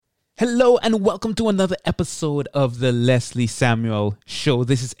Hello and welcome to another episode of the Leslie Samuel Show.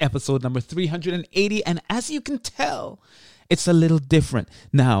 This is episode number 380, and as you can tell, it's a little different.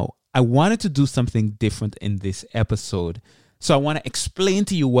 Now, I wanted to do something different in this episode, so I want to explain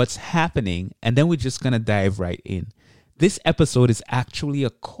to you what's happening, and then we're just going to dive right in. This episode is actually a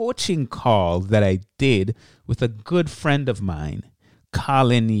coaching call that I did with a good friend of mine,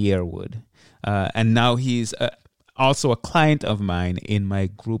 Colin Yearwood, and now he's also a client of mine in my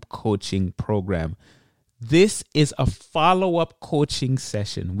group coaching program. This is a follow-up coaching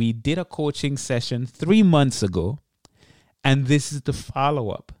session. We did a coaching session 3 months ago, and this is the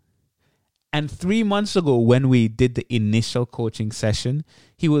follow-up. And 3 months ago, when we did the initial coaching session,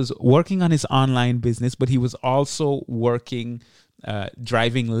 he was working on his online business, but he was also working,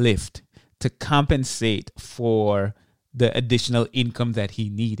 driving Lyft to compensate for the additional income that he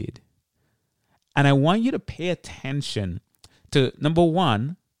needed. And I want you to pay attention to, number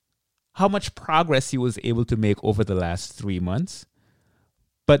one, how much progress he was able to make over the last 3 months.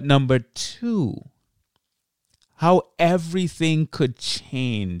 But number two, how everything could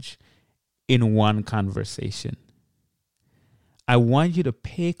change in one conversation. I want you to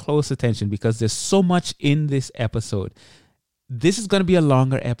pay close attention because there's so much in this episode. This is going to be a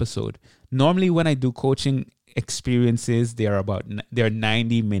longer episode. Normally when I do coaching experiences, they're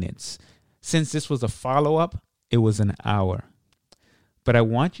 90 minutes. Since this was a follow-up, it was an hour. But I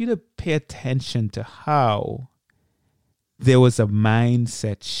want you to pay attention to how there was a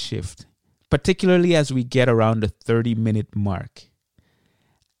mindset shift, particularly as we get around the 30-minute mark.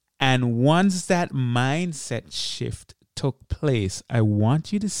 And once that mindset shift took place, I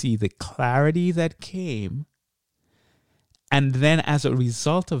want you to see the clarity that came. And then as a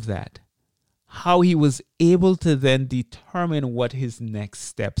result of that, how he was able to then determine what his next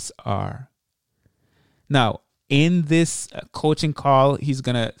steps are. Now, in this coaching call, he's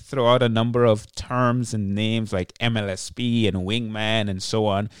going to throw out a number of terms and names like MLSP and Wingman and so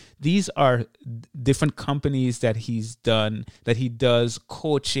on. These are different companies that he does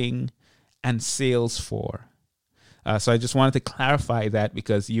coaching and sales for. So I just wanted to clarify that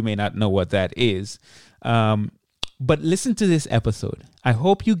because you may not know what that is. But listen to this episode. I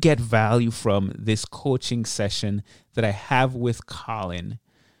hope you get value from this coaching session that I have with Colin.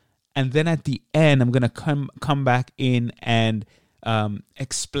 And then at the end, I'm going to come back in and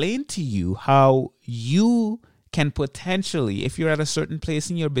explain to you how you can potentially, if you're at a certain place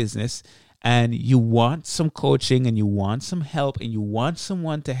in your business and you want some coaching and you want some help and you want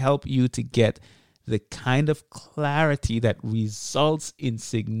someone to help you to get the kind of clarity that results in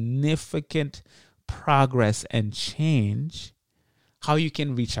significant progress and change, how you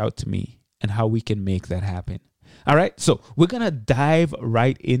can reach out to me and how we can make that happen. All right, so we're going to dive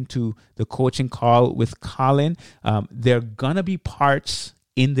right into the coaching call with Colin. There are going to be parts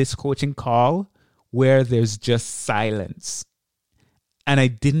in this coaching call where there's just silence. And I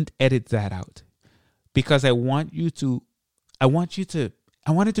didn't edit that out because I want it to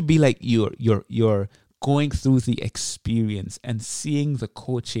be like you're going through the experience and seeing the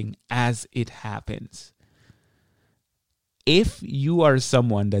coaching as it happens. If you are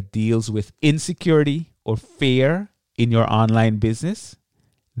someone that deals with insecurity or fear in your online business,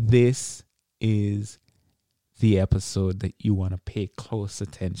 this is the episode that you want to pay close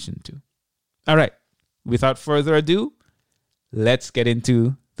attention to. All right, without further ado, let's get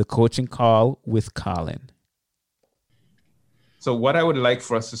into the coaching call with Colin. So what I would like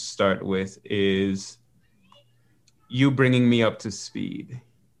for us to start with is you bringing me up to speed.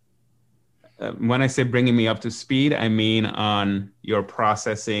 When I say bringing me up to speed, I mean on your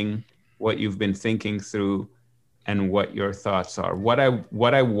processing, what you've been thinking through, and what your thoughts are. What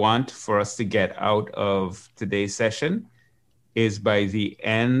I want for us to get out of today's session is by the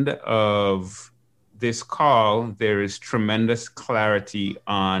end of this call, there is tremendous clarity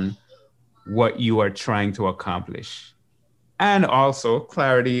on what you are trying to accomplish, and also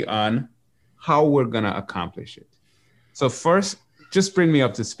clarity on how we're going to accomplish it. So first, just bring me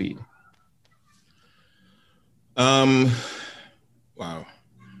up to speed. Wow.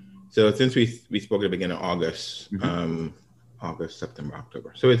 So since we spoke at the beginning of August, August, September,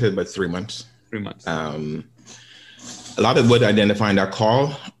 October. So it's about 3 months. 3 months. A lot of what identifying that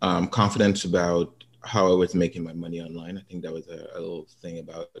call, confidence about how I was making my money online. I think that was a little thing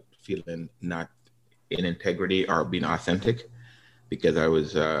about feeling not in integrity or being authentic, because I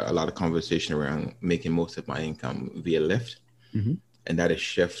was a lot of conversation around making most of my income via Lyft. Mm-hmm. And that is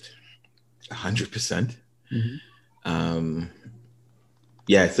shift 100%. Mm-hmm.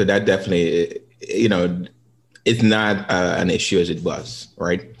 So that definitely, it's not an issue as it was,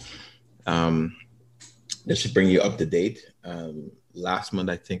 right? Just to bring you up to date. last month,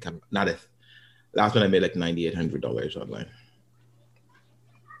 I think last month I made like $9,800 online.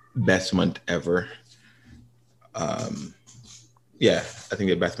 Best month ever. Yeah, I think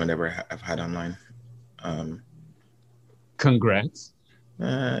the best month ever I've had online. Congrats.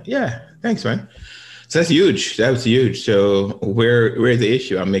 Yeah, thanks, man. So that's huge. That was huge. So where's the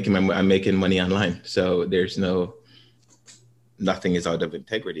issue? I'm making money online. So there's nothing is out of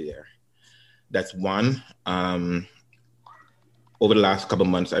integrity there. That's one. Over the last couple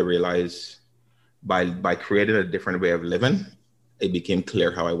of months, I realized by creating a different way of living, it became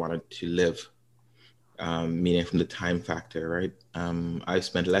clear how I wanted to live. Meaning from the time factor, right? I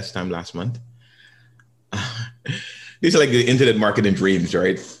spent less time last month. These are like the internet marketing dreams,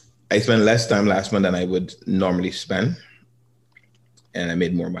 right? I spent less time last month than I would normally spend, and I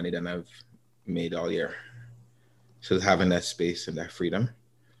made more money than I've made all year. So having that space and that freedom,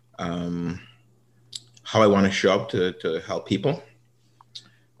 how I want to show up to help people,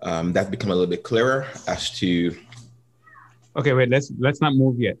 that's become a little bit clearer as to. Okay, wait. Let's not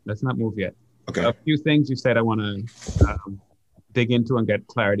move yet. Okay. A few things you said I want to dig into and get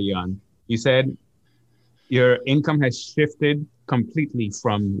clarity on. You said your income has shifted completely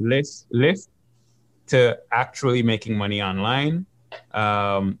from Lyft to actually making money online.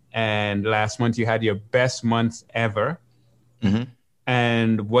 And last month you had your best month ever. Mm-hmm.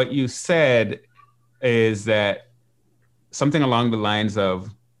 And what you said is that something along the lines of,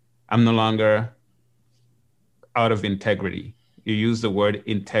 I'm no longer out of integrity. You use the word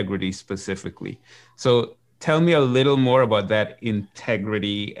integrity specifically. So tell me a little more about that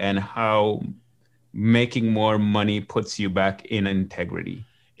integrity and how making more money puts you back in integrity.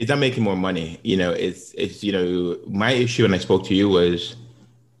 It's not making more money. It's my issue when I spoke to you was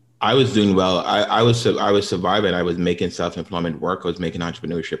I was doing well. I was surviving. I was making self-employment work. I was making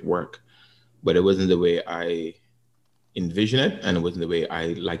entrepreneurship work, but it wasn't the way I envision it, and it wasn't the way I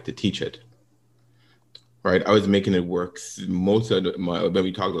like to teach it. Right, I was making it work. When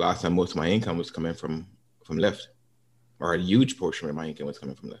we talked the last time, most of my income was coming from Lyft, or a huge portion of my income was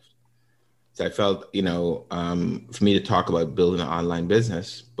coming from Lyft. So I felt, for me to talk about building an online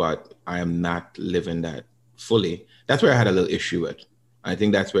business, but I am not living that fully. That's where I had a little issue with. I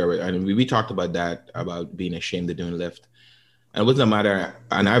think that's where we talked about that, about being ashamed of doing Lyft. And it wasn't a matter,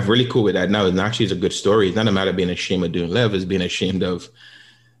 and I'm really cool with that now. And actually, it's a good story. It's not a matter of being ashamed of doing Lyft. It's being ashamed of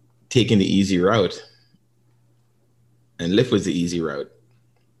taking the easy route. And Lyft was the easy route,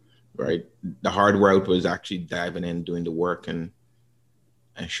 right? The hard route was actually diving in, doing the work, and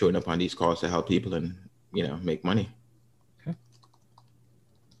showing up on these calls to help people and, make money. Okay.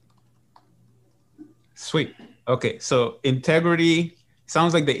 Sweet. Okay. So integrity,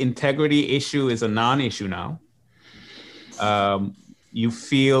 sounds like the integrity issue is a non-issue now. You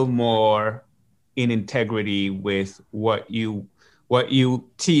feel more in integrity with what you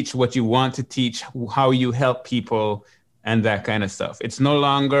teach, what you want to teach, how you help people, and that kind of stuff. It's no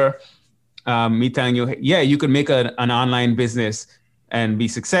longer me telling you, yeah, you can make an online business and be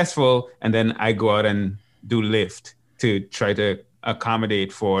successful, and then I go out and do Lyft to try to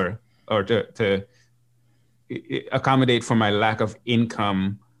accommodate for, or to accommodate for my lack of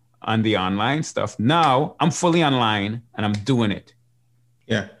income on the online stuff. Now I'm fully online and I'm doing it.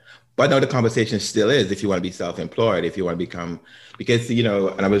 Yeah. But now the conversation still is, if you want to be self-employed, if you want to become, because,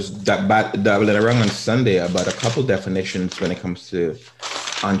 and I was dabbling around on Sunday about a couple definitions when it comes to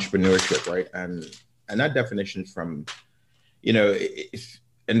entrepreneurship, right? And that definition from,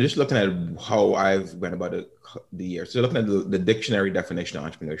 and just looking at how I've went about it the year. So looking at the dictionary definition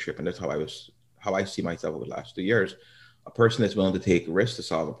of entrepreneurship, and that's how I see myself over the last 2 years. A person that's willing to take risks to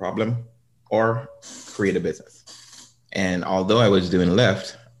solve a problem or create a business. And although I was doing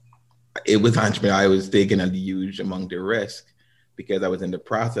Lyft, it was entrepreneur. I was taking a huge amount of risk because I was in the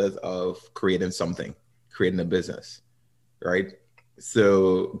process of creating something, creating a business, right?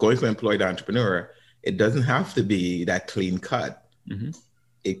 So going from employee to entrepreneur, it doesn't have to be that clean cut. Mm-hmm.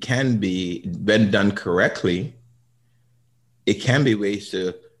 It can be, when done correctly, it can be ways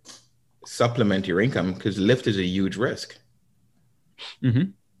to supplement your income, because Lyft is a huge risk.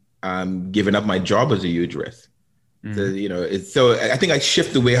 Mm-hmm. Giving up my job is a huge risk. Mm-hmm. So I think I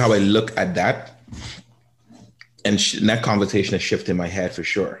shift the way how I look at that, and that conversation has shifted in my head for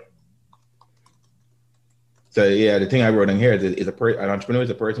sure. So yeah, the thing I wrote in here is an entrepreneur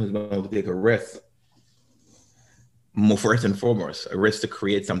is a person who's willing to take a risk. More first and foremost, a risk to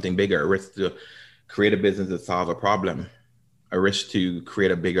create something bigger, a risk to create a business to solve a problem, a risk to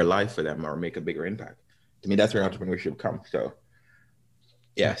create a bigger life for them or make a bigger impact. To me, that's where entrepreneurship comes. So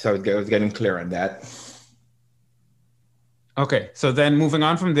yeah, so I was getting clear on that. Okay, so then moving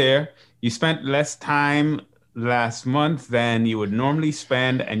on from there, you spent less time last month than you would normally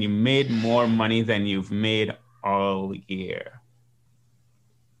spend, and you made more money than you've made all year.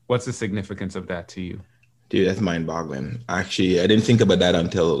 What's the significance of that to you? Dude, that's mind-boggling. Actually, I didn't think about that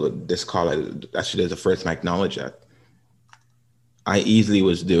until this call. Actually, there's the first time I acknowledge that. I easily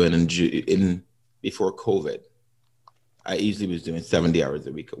was doing in before COVID. I easily was doing 70 hours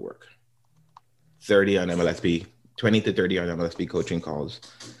a week of work, 30 on MLSP, 20 to 30 on MLSP coaching calls,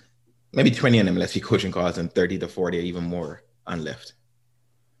 maybe 20 on MLSP coaching calls, and 30 to 40 or even more on Lyft.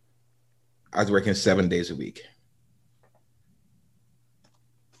 I was working 7 days a week.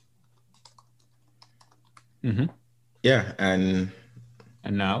 Mm-hmm. Yeah, and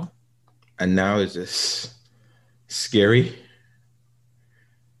now? And now is this scary.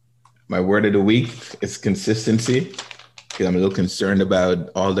 My word of the week is consistency, because I'm a little concerned about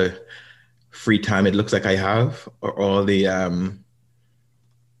all the free time it looks like I have, or all the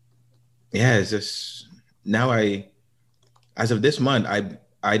it's just now as of this month,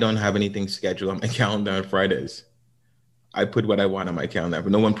 I don't have anything scheduled on my calendar on Fridays. I put what I want on my calendar,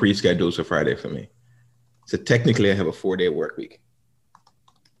 but no one pre-schedules for Friday for me. So technically I have a 4-day work week.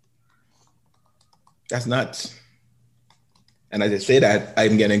 That's nuts. And as I say that,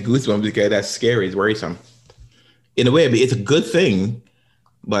 I'm getting goosebumps because that's scary. It's worrisome. In a way, it's a good thing,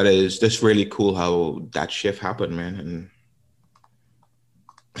 but it's just really cool how that shift happened, man.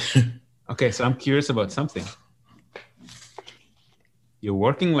 And okay, so I'm curious about something. You're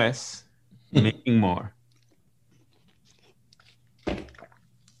working less, making more.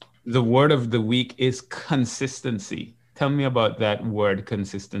 The word of the week is consistency. Tell me about that word,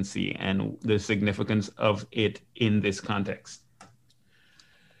 consistency, and the significance of it in this context.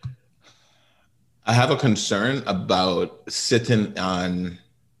 I have a concern about sitting on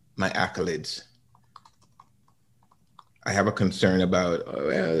my accolades. I have a concern about,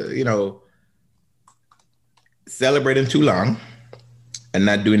 celebrating too long and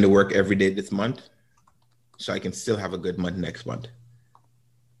not doing the work every day this month, so I can still have a good month next month.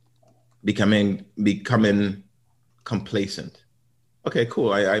 Becoming complacent. Okay,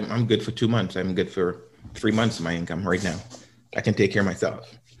 cool. I'm good for 2 months. I'm good for 3 months of my income right now. I can take care of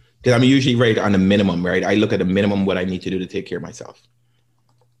myself. Because I'm usually right on the minimum, right? I look at the minimum what I need to do to take care of myself.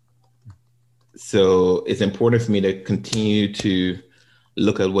 So it's important for me to continue to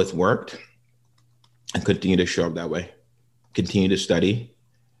look at what's worked and continue to show up that way. Continue to study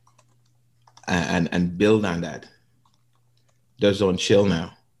and build on that. Just don't chill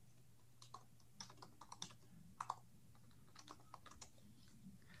now.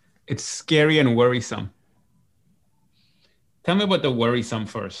 It's scary and worrisome. Tell me about the worrisome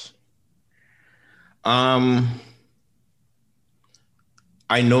first. I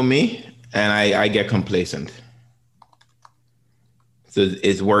know me, and I get complacent. So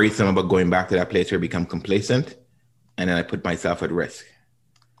it's worrisome about going back to that place where I become complacent, and then I put myself at risk.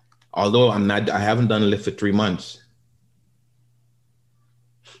 Although I haven't done Lyft for 3 months.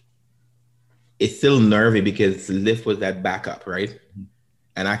 It's still nervy because Lyft was that backup, right? Mm-hmm.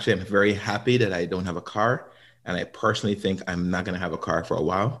 And actually, I'm very happy that I don't have a car. And I personally think I'm not going to have a car for a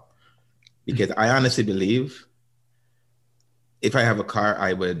while, because I honestly believe if I have a car,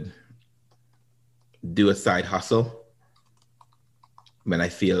 I would do a side hustle when I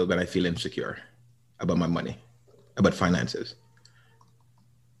feel insecure about my money, about finances.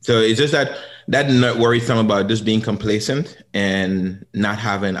 So it's just that not worrisome about just being complacent and not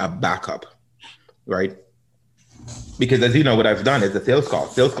having a backup, right? Because as you know, what I've done is the sales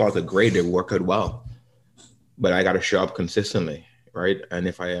calls. Sales calls are great; they work out well, but I got to show up consistently, right? And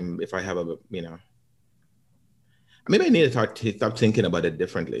if I have a, maybe I need to stop thinking about it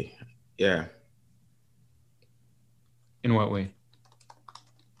differently. Yeah. In what way?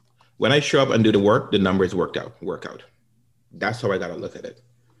 When I show up and do the work, the numbers work out. That's how I got to look at it.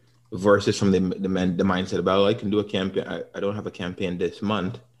 Versus from the mindset about, I can do a campaign. I don't have a campaign this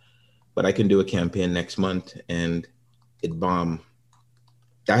month, but I can do a campaign next month and it bomb.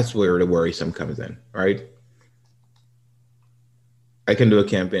 That's where the worrisome comes in, right? I can do a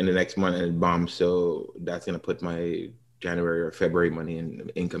campaign the next month and it bombs, so that's going to put my January or February money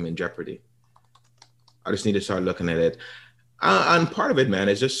and income in jeopardy. I just need to start looking at it. And part of it, man,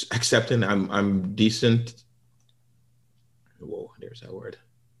 is just accepting I'm decent. Whoa, there's that word.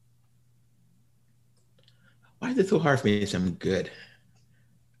 Why is it so hard for me to say I'm good?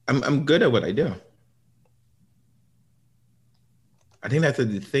 I'm good at what I do. I think that's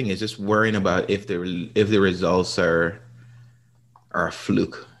the thing, is just worrying about if the results are a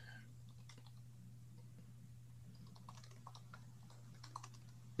fluke.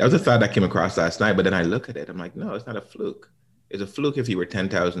 That was a thought that came across last night, but then I look at it, I'm like, no, it's not a fluke. It's a fluke if you were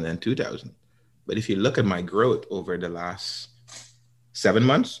 10,000 and 2,000. But if you look at my growth over the last 7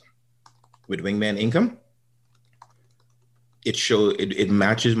 months with Wingman Income, it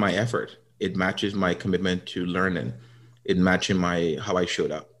matches my effort. It matches my commitment to learning. It matches how I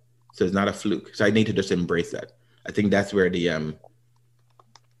showed up. So it's not a fluke. So I need to just embrace that. I think that's where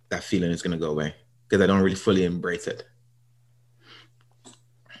that feeling is going to go away, because I don't really fully embrace it.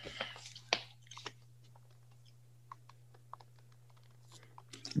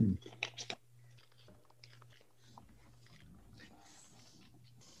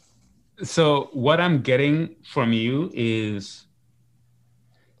 So what I'm getting from you is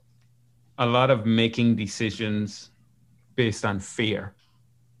a lot of making decisions based on fear.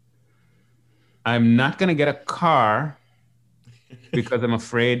 I'm not going to get a car because I'm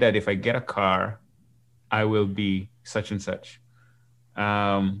afraid that if I get a car, I will be such and such.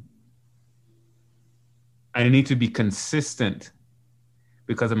 I need to be consistent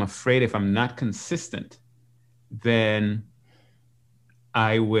because I'm afraid if I'm not consistent, then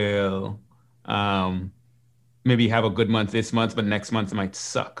I will maybe have a good month this month, but next month might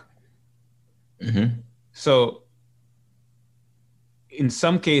suck. Mm-hmm. So in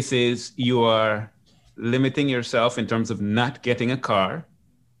some cases, you are limiting yourself in terms of not getting a car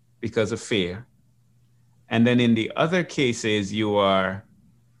because of fear. And then in the other cases, you are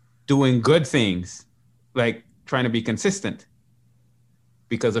doing good things, like trying to be consistent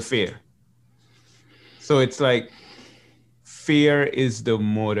because of fear. So it's like fear is the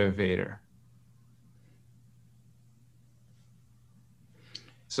motivator.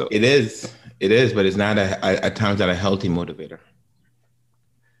 So it is, but it's not at times not a healthy motivator.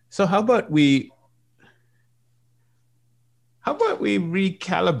 So how about we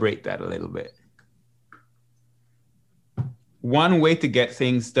recalibrate that a little bit? One way to get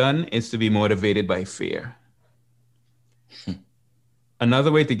things done is to be motivated by fear.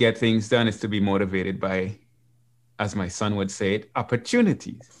 Another way to get things done is to be motivated by, as my son would say it,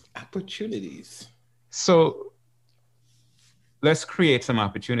 opportunities. Opportunities. So let's create some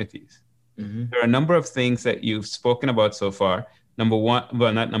opportunities. Mm-hmm. There are a number of things that you've spoken about so far. Number one,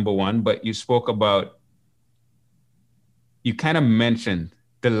 well, not number one, but you kind of mentioned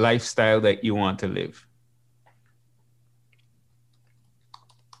the lifestyle that you want to live.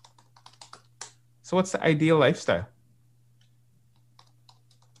 So what's the ideal lifestyle?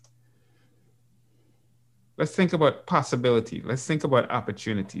 Let's think about possibility. Let's think about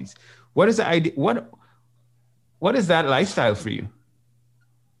opportunities. What is the idea? What is that lifestyle for you?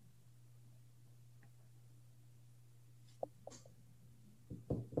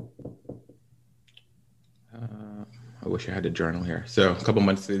 I wish I had a journal here. So a couple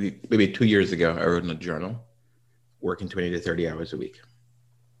months, maybe 2 years ago, I wrote in a journal, working 20 to 30 hours a week.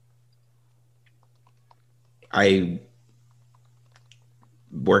 I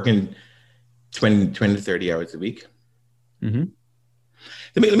working 20 to 30 hours a week. Mm-hmm.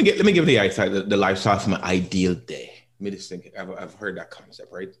 Let me give the outside the lifestyle from an ideal day. Let me just think. I've heard that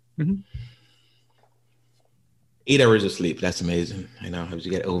concept, right? Mm-hmm. 8 hours of sleep. That's amazing. I know as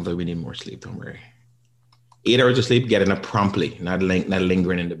you get older, we need more sleep. Don't worry. 8 hours of sleep, getting up promptly, not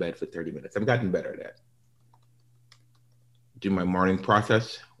lingering in the bed for 30 minutes. I've gotten better at that. Do my morning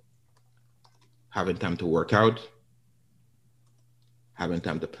process, having time to work out, having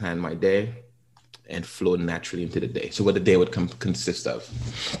time to plan my day, and flow naturally into the day. So what the day would consist of.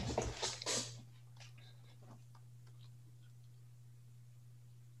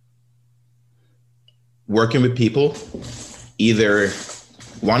 Working with people, either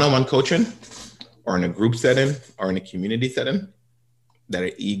one-on-one coaching, or in a group setting, or in a community setting, that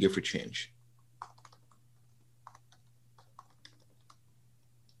are eager for change.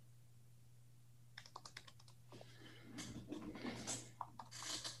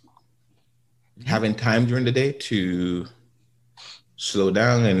 Having time during the day to slow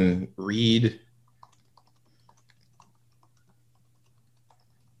down and read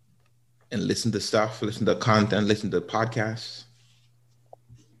and listen to stuff, listen to content, listen to podcasts.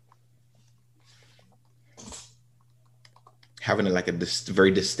 Having this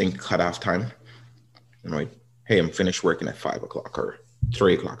very distinct cutoff time. Right? Hey, I'm finished working at 5 o'clock or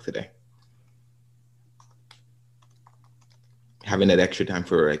 3 o'clock today. Having that extra time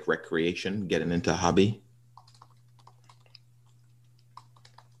for recreation, getting into a hobby.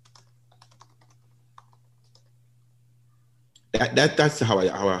 That's how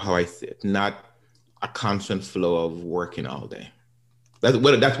I see it. Not a constant flow of working all day. That's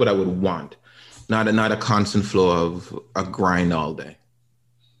what I would want. Not a constant flow of a grind all day.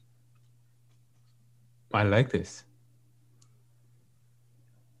 I like this.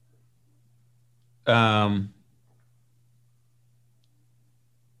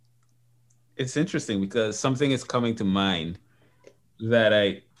 it's interesting because something is coming to mind that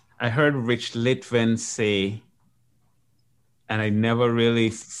I heard Rich Litvin say, and I never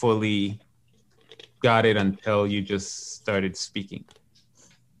really fully got it until you just started speaking.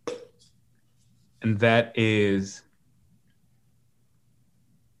 And that is,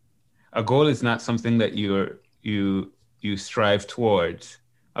 a goal is not something that you strive towards.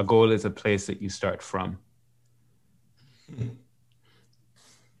 A goal is a place that you start from.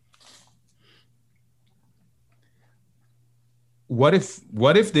 What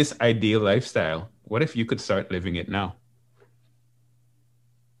if this ideal lifestyle, what if you could start living it now?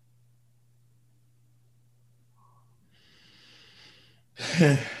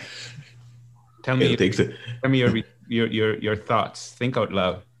 Tell me your thoughts. Think out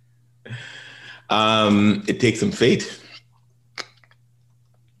loud. It takes some faith.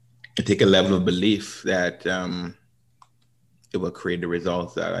 It takes a level of belief that it will create the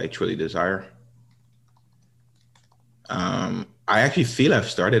results that I truly desire. I actually feel I've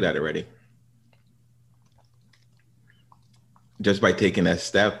started that already. Just by taking that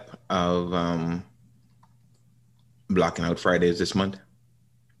step of blocking out Fridays this month.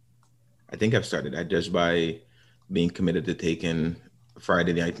 I think I've started that just by being committed to taking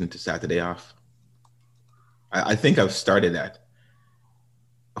Friday night into Saturday off. I think I've started that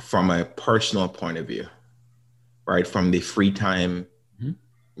from a personal point of view, right? From the free time,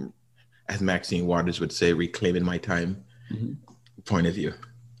 as Maxine Waters would say, reclaiming my time point of view.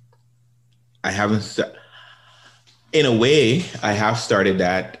 I haven't, in a way, I have started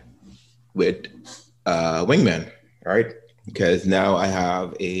that with Wingman, right? Because now I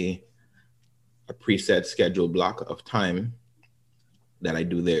have a preset scheduled block of time that I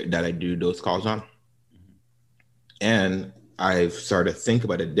do those calls on. And I've started to think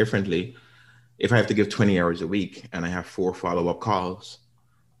about it differently. If I have to give 20 hours a week and I have 4 follow-up calls,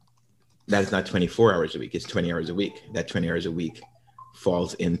 that is not 24 hours a week, it's 20 hours a week. That 20 hours a week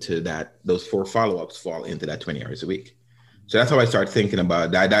falls into that, those 4 follow-ups fall into that 20 hours a week. So that's how I started thinking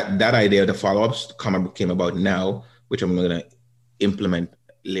about that idea of the follow-ups came about now, which I'm going to implement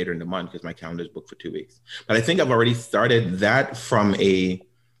later in the month because my calendar is booked for 2 weeks. But I think I've already started that from a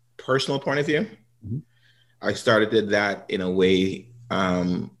personal point of view. I started that in a way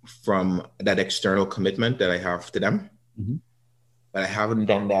from that external commitment that I have to them. But I haven't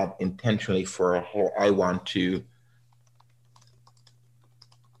done that intentionally for a whole, I want to,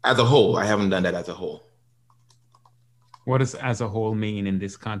 as a whole, I haven't done that as a whole. What does as a whole mean in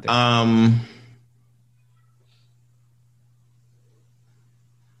this context? I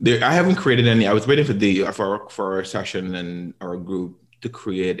haven't created any. I was waiting for our session and our group to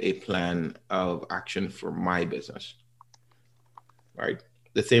create a plan of action for my business. Right,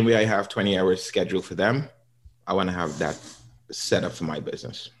 the same way I have 20 hours scheduled for them, I want to have that set up for my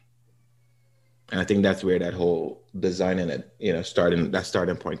business. And I think that's where that whole designing it,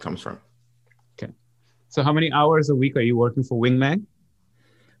 starting point comes from. Okay. So how many hours a week are you working for Wingman?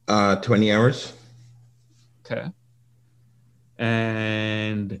 20 hours. Okay.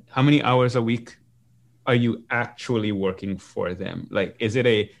 And how many hours a week are you actually working for them? Like, is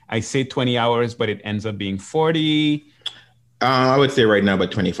it I say 20 hours, but it ends up being 40? I would say right now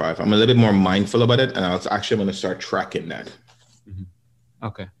about 25. I'm a little bit more mindful about it. And I was actually going to start tracking that.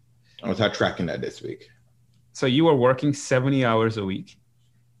 Okay. I'm going to start tracking that this week. So you are working 70 hours a week.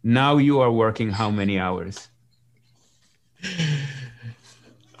 Now you are working how many hours?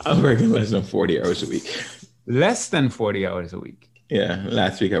 I'm working less than 40 hours a week. Less than 40 hours a week? Yeah.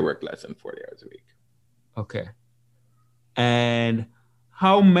 Last week I worked less than 40 hours a week. Okay. And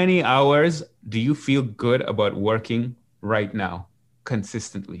how many hours do you feel good about working right now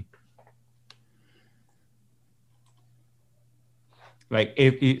consistently? Like,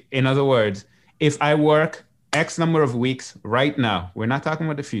 in other words, if I work X number of weeks right now, we're not talking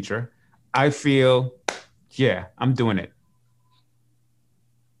about the future, I feel, yeah, I'm doing it.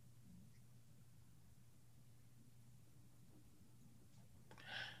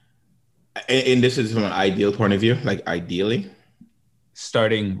 And this is from an ideal point of view, like ideally?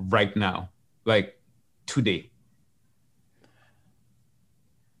 Starting right now, like today.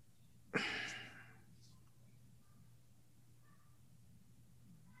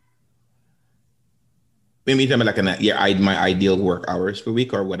 Maybe like my ideal work hours per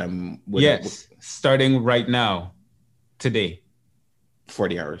week or Yes, starting right now, today.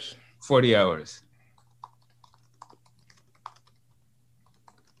 40 hours. 40 hours.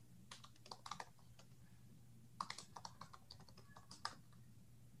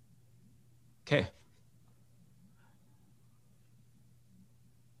 Okay.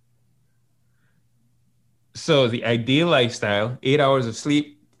 So the ideal lifestyle, 8 hours of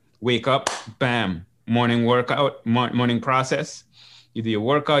sleep, Wake up, bam, morning workout, morning process. You do your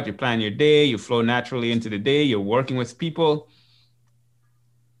workout, you plan your day, you flow naturally into the day, you're working with people.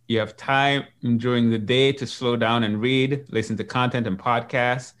 You have time during the day to slow down and read, listen to content and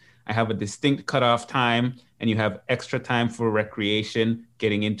podcasts. I have a distinct cutoff time, and you have extra time for recreation,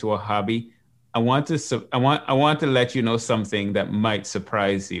 getting into a hobby. I want to let you know something that might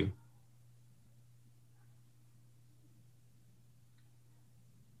surprise you.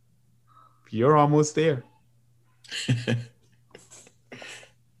 You're almost there.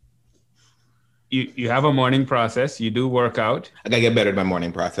 You have a morning process. You do work out. I gotta get better at my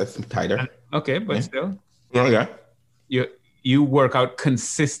morning process. I'm tighter. Okay, but still. Oh, yeah. You work out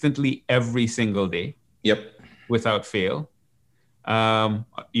consistently every single day. Yep. Without fail.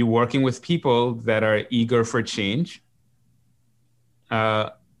 You're working with people that are eager for change.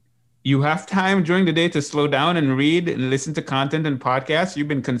 You have time during the day to slow down and read and listen to content and podcasts. You've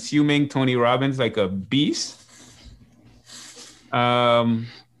been consuming Tony Robbins like a beast.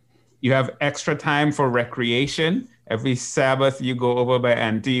 You have extra time for recreation. Every Sabbath you go over by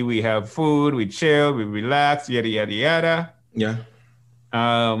Auntie, we have food, we chill, we relax, yada, yada, yada. Yeah.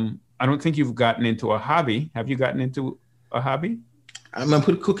 I don't think you've gotten into a hobby. Have you gotten into a hobby? I'm gonna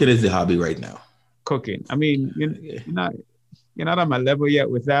put cooking as the hobby right now. Cooking. I mean, you're not on my level yet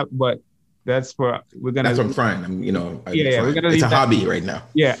with that, but that's where we're gonna. That's what I'm trying. We're gonna. It's a hobby right now.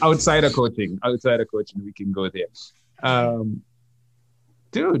 Yeah, outside of coaching, we can go there.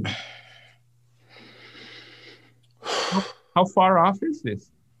 Dude, how far off is this?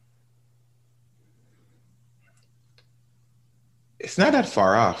 It's not that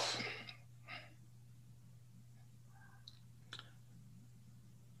far off.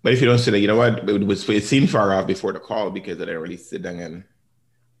 But if you don't say that, you know what? It seemed far off before the call because I didn't really sit down and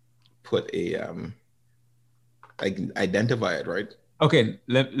put a identify it, right? Okay,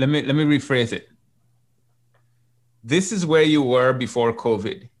 let me rephrase it. This is where you were before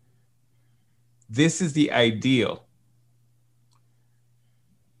COVID. This is the ideal.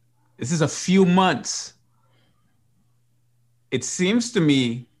 This is a few months. It seems to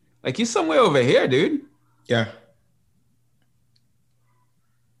me like you're somewhere over here, dude. Yeah.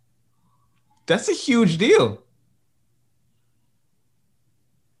 That's a huge deal.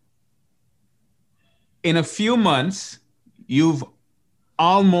 In a few months, you've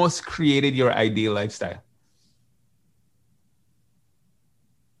almost created your ideal lifestyle.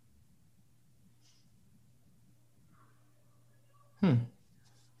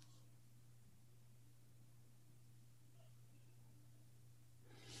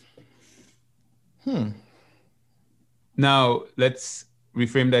 Now, let's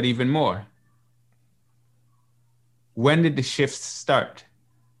reframe that even more. When did the shift start?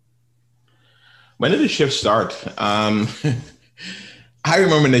 When did the shift start? I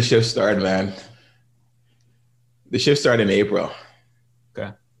remember when the shift started, man. The shift started in April.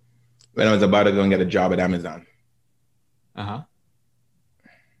 Okay. When I was about to go and get a job at Amazon. Uh-huh.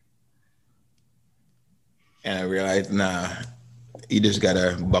 And I realized, nah, you just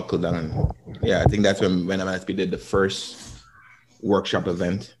gotta buckle down. Yeah, I think that's when MSP did the first workshop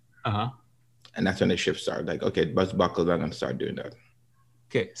event. Uh-huh. And that's when the shift started. Like, okay, let's buckle down and start doing that.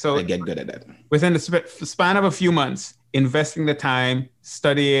 Okay, so I get good at that. Within the span of a few months, investing the time,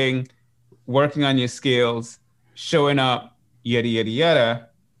 studying, working on your skills, showing up, yada, yada, yada,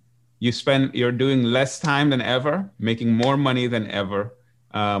 you're doing less time than ever, making more money than ever.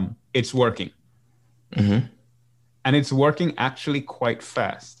 It's working. Mm-hmm. And it's working actually quite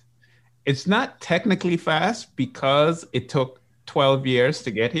fast. It's not technically fast because it took 12 years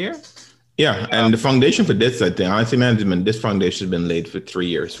to get here. Yeah, and the foundation for this, I think, honestly, management, this foundation has been laid for 3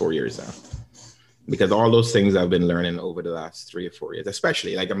 years, 4 years now. Because all those things I've been learning over the last 3 or 4 years,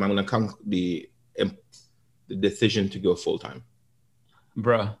 especially, like I'm going to come the decision to go full-time.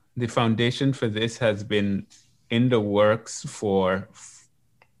 Bruh, the foundation for this has been in the works for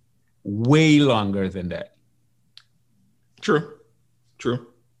way longer than that. True.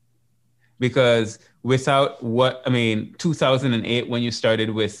 Because without 2008, when you started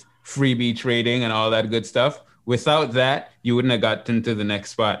with freebie trading and all that good stuff, without that, you wouldn't have gotten to the next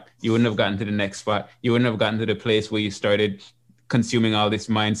spot. You wouldn't have gotten to the next spot. You wouldn't have gotten to the place where you started consuming all this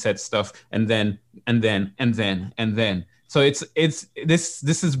mindset stuff and then. So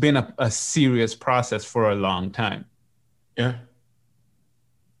this has been a serious process for a long time. Yeah.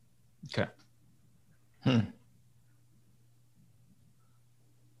 Okay.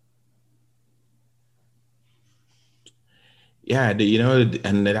 Yeah, and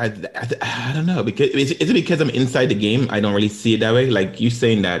I don't know, because is it because I'm inside the game? I don't really see it that way. Like you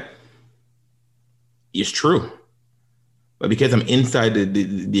saying that is true. But because I'm inside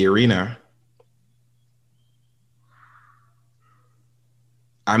the arena,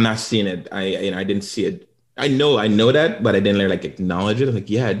 I'm not seeing it. I didn't see it. I know that, but I didn't like acknowledge it. I'm like,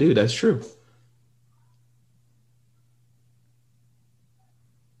 yeah, dude, that's true.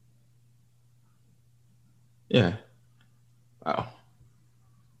 Yeah. Wow.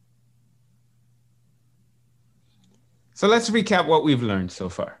 So let's recap what we've learned so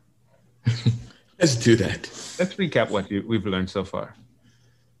far. Let's do that. Let's recap what we've learned so far.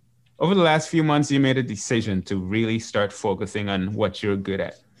 Over the last few months, you made a decision to really start focusing on what you're good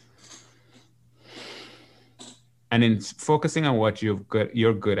at. And in focusing on what you're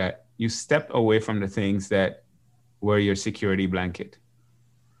good at, you stepped away from the things that were your security blanket.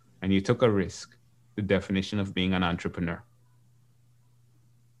 And you took a risk, the definition of being an entrepreneur.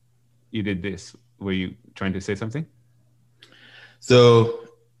 You did this. Were you trying to say something? So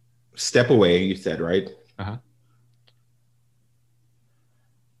step away, you said, right? Uh-huh.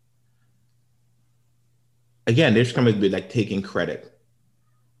 Again, there's coming to be like taking credit.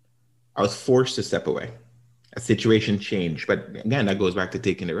 I was forced to step away. A situation changed, but again, that goes back to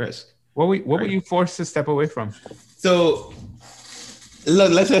taking the risk. What were you forced to step away from? So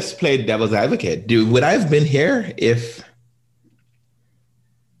let's just play devil's advocate. Dude, would I have been here if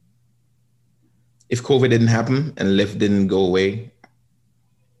COVID didn't happen and Lyft didn't go away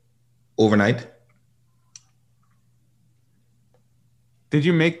overnight? Did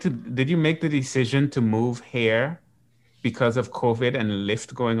you make the decision to move here because of COVID and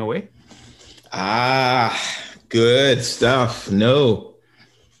Lyft going away? Ah, good stuff. No.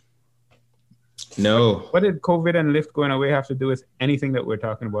 What did COVID and Lyft going away have to do with anything that we're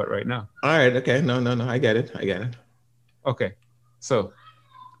talking about right now? All right. Okay. No. I get it. Okay. So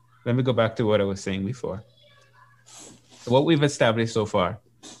let me go back to what I was saying before. So what we've established so far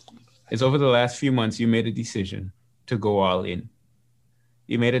is over the last few months, you made a decision to go all in.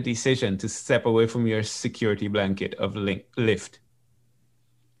 You made a decision to step away from your security blanket of Lyft.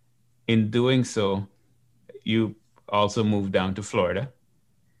 In doing so, you also moved down to Florida.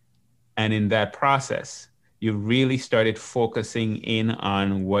 And in that process, you really started focusing in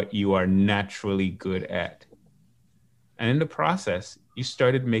on what you are naturally good at. And in the process, you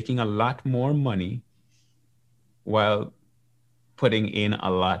started making a lot more money while putting in a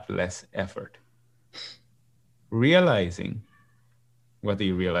lot less effort. Realizing, whether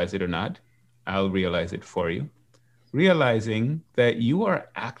you realize it or not, I'll realize it for you. Realizing that you are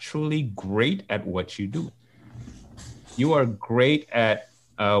actually great at what you do. You are great at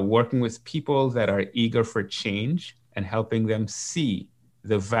working with people that are eager for change and helping them see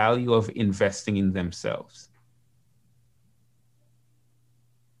the value of investing in themselves.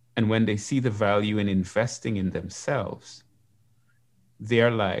 And when they see the value in investing in themselves, their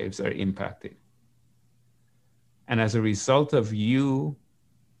lives are impacted. And as a result of you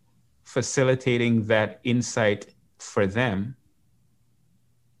facilitating that insight for them,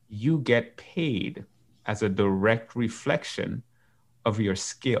 you get paid as a direct reflection of your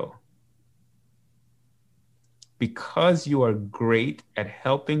skill. Because you are great at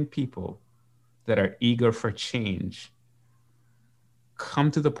helping people that are eager for change come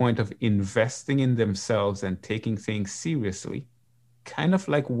to the point of investing in themselves and taking things seriously, kind of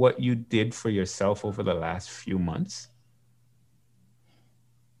like what you did for yourself over the last few months,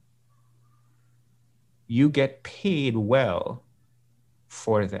 you get paid well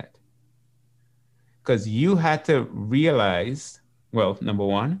for that. Because you had to realize, well, number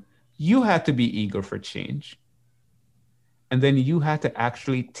one, you had to be eager for change. And then you had to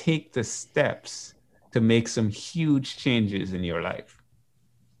actually take the steps to make some huge changes in your life.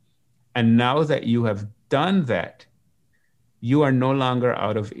 And now that you have done that, you are no longer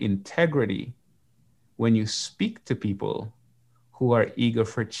out of integrity when you speak to people who are eager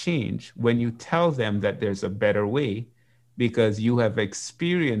for change, when you tell them that there's a better way, because you have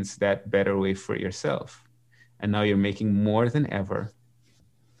experienced that better way for yourself. And now you're making more than ever,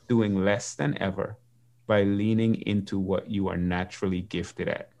 doing less than ever, by leaning into what you are naturally gifted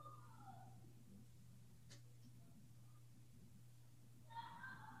at.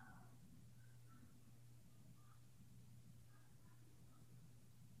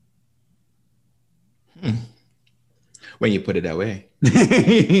 When you put it that way.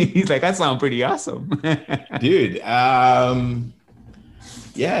 He's like, that sounds pretty awesome. Dude, yeah,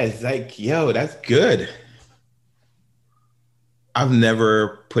 it's like, yo, that's good. I've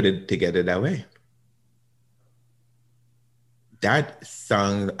never put it together that way. That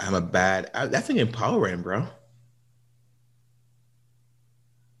song, that's an empowering, bro.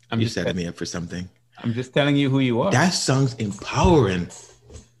 You setting me up for something. I'm just telling you who you are. That song's empowering.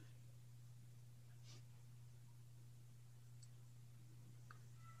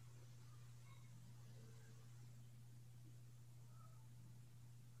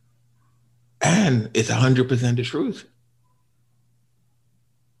 And it's 100% the truth.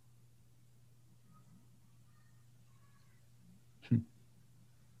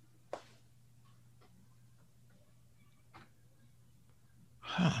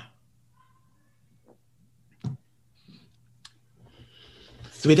 Huh.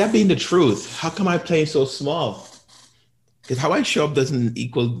 So with that being the truth, how come I play so small? Because how I show up doesn't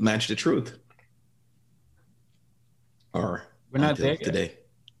match the truth. Or We're not until there yet. today.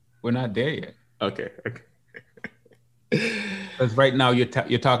 We're not there yet. Okay. Because right now you're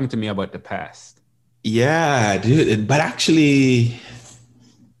talking to me about the past. Yeah, dude. But actually,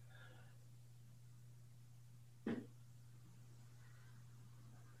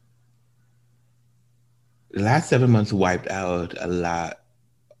 the last 7 months wiped out a lot.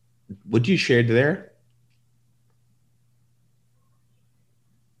 What you shared there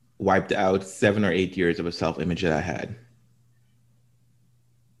wiped out 7 or 8 years of a self-image that I had.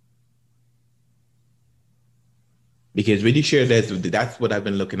 Because when you share this, that's what I've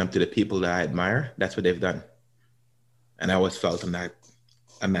been looking up to the people that I admire. That's what they've done. And I always felt I'm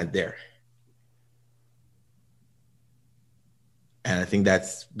not there. And I think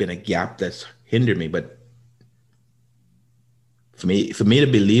that's been a gap that's hindered me. But for me to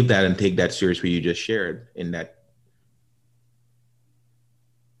believe that and take that serious, what you just shared, in that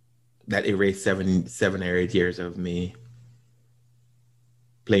erased 7 or 8 years of me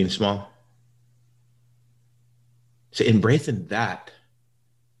playing small. So embracing that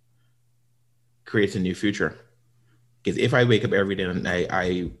creates a new future. Because if I wake up every day and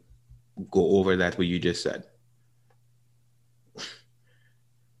I go over that what you just said,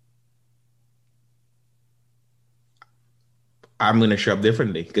 I'm going to show up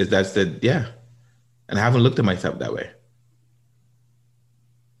differently, because that's and I haven't looked at myself that way.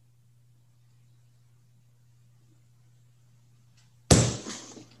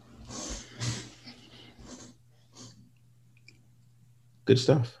 Good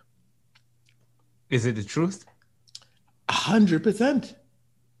stuff. Is it the truth? 100%.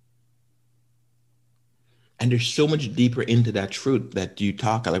 And there's so much deeper into that truth that you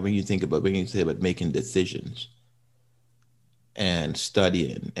talk, like when you say about making decisions and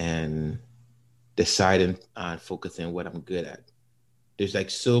studying and deciding on focusing on what I'm good at. There's like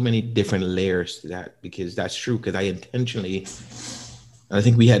so many different layers to that, because that's true. Because I intentionally, and I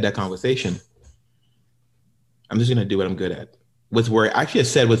think we had that conversation, I'm just going to do what I'm good at. Actually I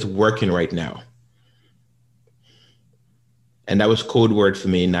said what's working right now. And that was code word for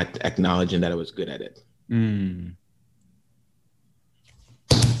me, not acknowledging that I was good at it. Mm.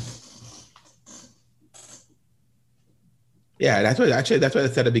 Yeah, that's what I said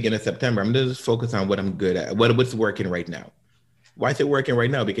at the beginning of September. I'm just focus on what I'm good at, what's working right now. Why is it working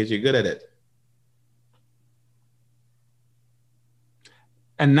right now? Because you're good at it.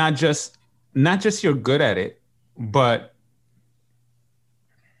 And not just you're good at it, but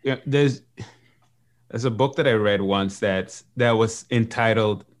there's a book that I read once that was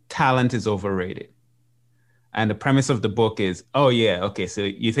entitled "Talent is Overrated." And the premise of the book is, oh yeah, okay, so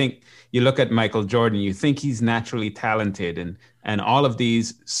you look at Michael Jordan, you think he's naturally talented, and all of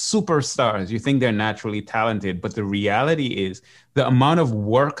these superstars, you think they're naturally talented, but the reality is the amount of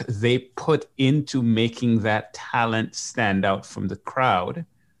work they put into making that talent stand out from the crowd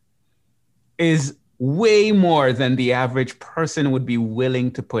is way more than the average person would be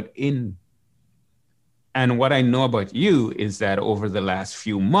willing to put in. And what I know about you is that over the last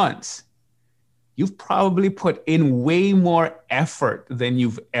few months, you've probably put in way more effort than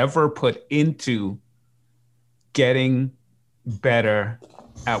you've ever put into getting better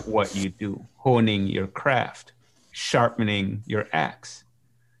at what you do, honing your craft, sharpening your axe.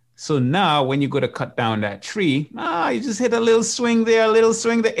 So now when you go to cut down that tree, you just hit a little swing there, a little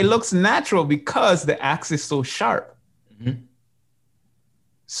swing there. It looks natural because the axe is so sharp. Mm-hmm.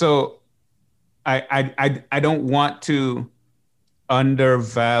 So I don't want to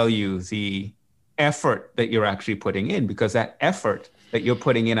undervalue the effort that you're actually putting in, because that effort that you're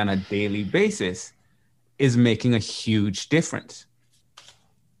putting in on a daily basis is making a huge difference.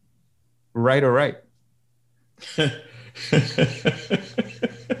 Right or right? Sound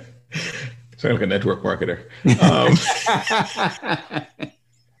like a network marketer.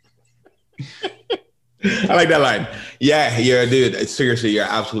 I like that line. Yeah, dude. Seriously, you're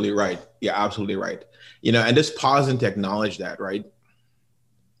absolutely right. You're absolutely right. And just pausing to acknowledge that, right?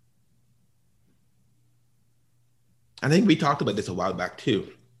 I think we talked about this a while back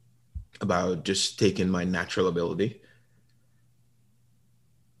too, about just taking my natural ability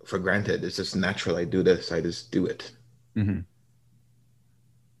for granted. It's just natural. I do this. I just do it. Mm-hmm.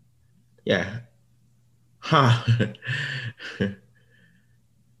 Yeah. Huh.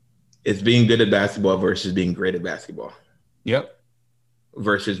 It's being good at basketball versus being great at basketball Yep.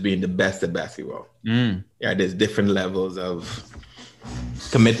 versus being the best at basketball. Mm. Yeah, there's different levels of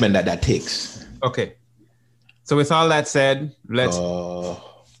commitment that takes. Okay. So with all that said,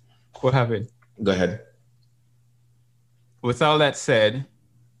 what happened? Go ahead. With all that said,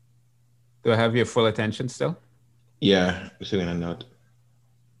 do I have your full attention still? Yeah, just gonna note.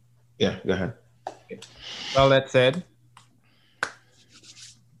 Yeah, go ahead. Okay. With all that said,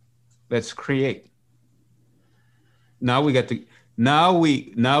 let's create. Now we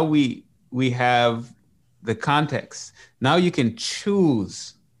have the context. Now you can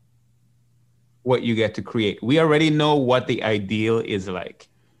choose what you get to create. We already know what the ideal is like.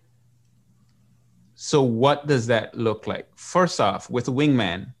 So what does that look like? First off, with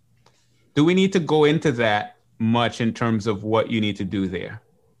Wingman, do we need to go into that much in terms of what you need to do there?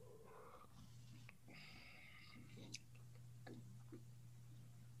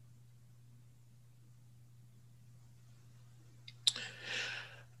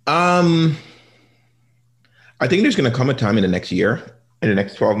 I think there's gonna come a time in the next year, in the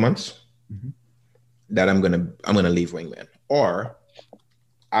next 12 months, that I'm gonna leave Wingman. Or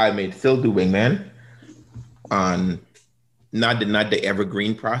I may still do Wingman on not the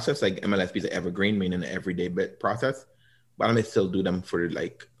evergreen process, like MLSP is an evergreen, meaning an everyday bit process, but I may still do them for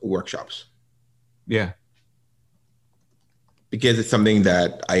like workshops. Yeah. Because it's something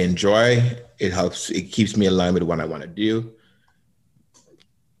that I enjoy. It keeps me aligned with what I want to do.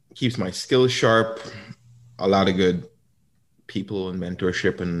 Keeps my skills sharp. A lot of good people and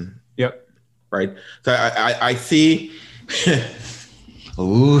mentorship and Yep. Right. So I see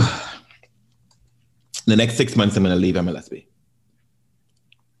ooh, the next 6 months I'm gonna leave MLSB.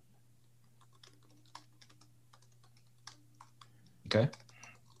 Okay.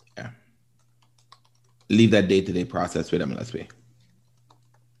 Yeah. Leave that day-to-day process with MLSB.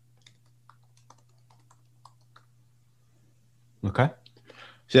 Okay.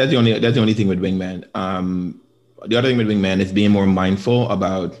 So that's the only thing with Wingman. The other thing with Wingman is being more mindful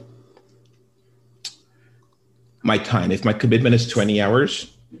about my time. If my commitment is 20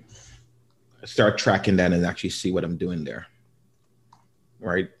 hours, start tracking that and actually see what I'm doing there.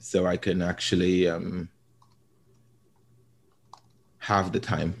 Right. So I can actually have the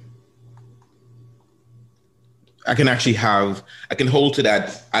time. I can hold to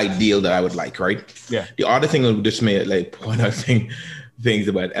that ideal that I would like, right? Yeah. The other thing I just made like point out things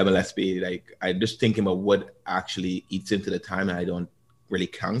about MLSP, like I just thinking about what actually eats into the time and I don't really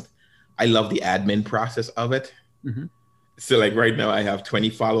count. I love the admin process of it. Mm-hmm. So like right now I have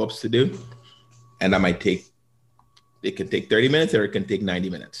 20 follow-ups to do and it can take 30 minutes or it can take 90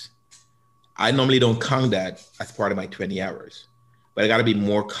 minutes. I normally don't count that as part of my 20 hours. But I got to be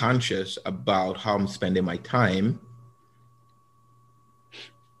more conscious about how I'm spending my time.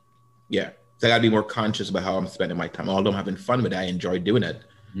 Yeah. So I got to be more conscious about how I'm spending my time. Although I'm having fun with it, I enjoy doing it.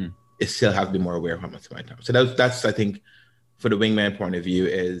 It still have to be more aware of how much of my time. So that's I think, for the Wingman point of view,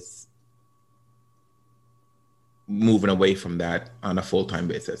 is moving away from that on a full-time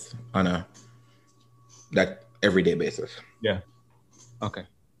basis, on that everyday basis. Yeah. Okay.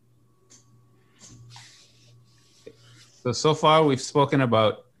 So far we've spoken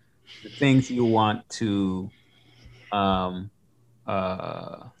about the things you want to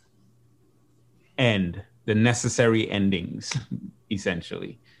end, the necessary endings,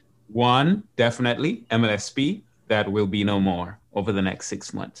 essentially. One, definitely MLSP, that will be no more over the next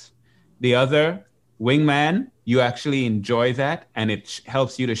 6 months. The other, Wingman, you actually enjoy that and it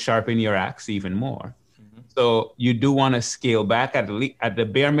helps you to sharpen your axe even more. Mm-hmm. So you do want to scale back at the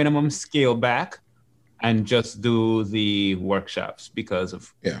bare minimum, scale back and just do the workshops because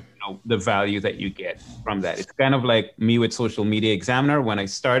of the value that you get from that. It's kind of like me with Social Media Examiner. When I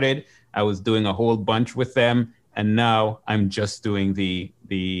started, I was doing a whole bunch with them, and now I'm just doing the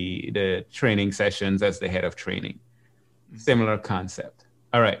training sessions as the head of training. Similar concept.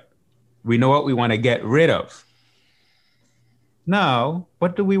 All right, we know what we want to get rid of. Now,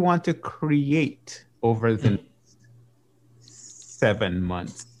 what do we want to create over the next 7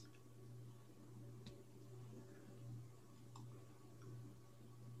 months?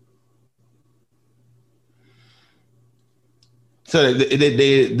 So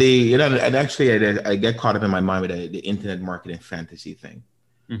and actually I get caught up in my mind with the internet marketing fantasy thing.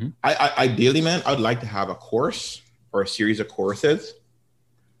 Mm-hmm. Ideally, man, I'd like to have a course or a series of courses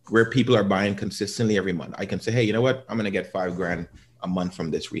where people are buying consistently every month. I can say, hey, you know what? I'm going to get $5,000 a month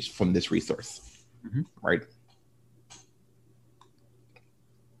from this resource, mm-hmm. Right?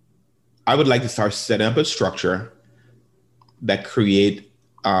 I would like to start setting up a structure that create,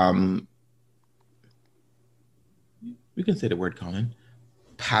 we can say the word, Colin,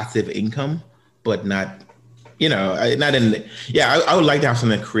 passive income, but not, not in. Yeah, I would like to have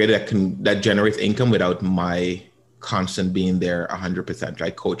something creative that generates income without my constant being there 100%,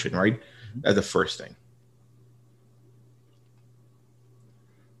 right? Coaching, right? That's the first thing.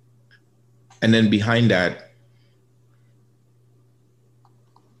 And then behind that,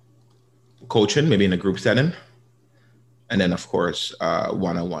 coaching, maybe in a group setting. And then, of course,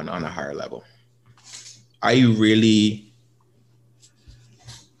 one-on-one on a higher level. I really,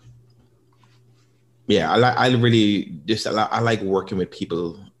 I like working with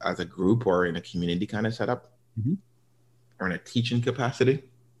people as a group or in a community kind of setup, or in a teaching capacity.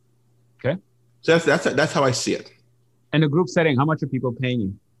 Okay. So that's how I see it. In a group setting, how much are people paying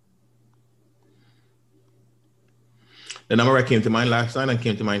you? The number that came to mind last night and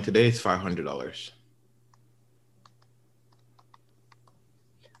came to mind today is $500.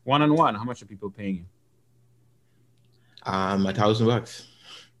 One-on-one, how much are people paying you? $1,000.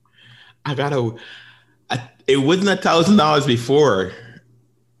 It wasn't $1,000 before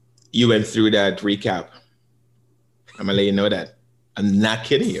you went through that recap. I'm gonna let you know that. I'm not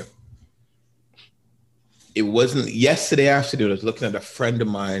kidding you. It wasn't yesterday afternoon. I was looking at a friend of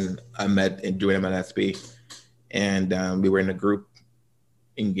mine I met during MNSP, and we were in a group,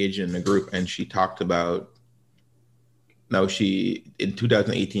 engaged in a group, and she talked about. Now in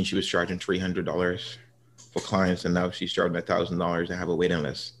 2018 she was charging $300 for clients, and now she's charging $1,000 to have a waiting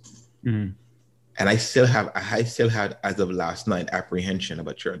list. Mm-hmm. And I still had, as of last night, apprehension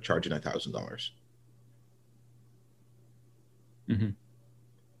about charging $1,000. Mm-hmm.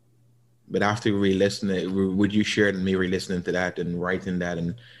 But after re-listening, would you share me re-listening to that and writing that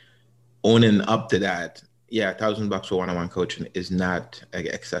and owning up to that? Yeah, $1,000 for one-on-one coaching is not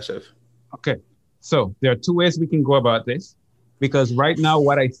excessive. Okay, so there are two ways we can go about this, because right now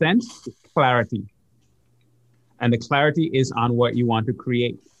what I sense is clarity, and the clarity is on what you want to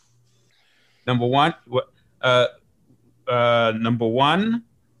create. Number one,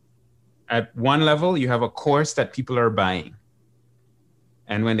 at one level, you have a course that people are buying.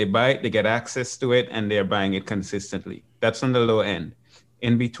 And when they buy it, they get access to it and they're buying it consistently. That's on the low end.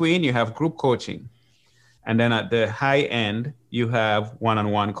 In between, you have group coaching. And then at the high end, you have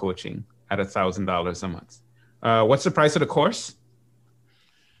one-on-one coaching at $1,000 a month. What's the price of the course?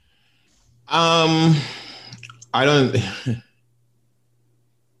 I don't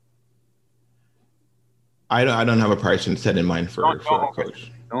have a price set in mind for a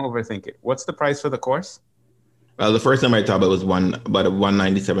coach. Don't overthink it. What's the price for the course? Well, the first time I thought about was $197,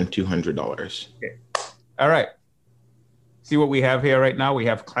 $200. Okay. All right. See what we have here right now? We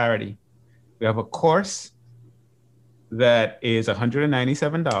have clarity. We have a course that is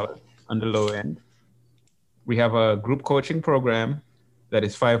 $197 on the low end. We have a group coaching program that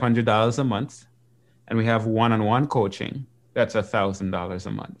is $500 a month. And we have one-on-one coaching that's $1,000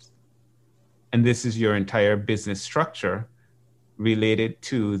 a month. And this is your entire business structure related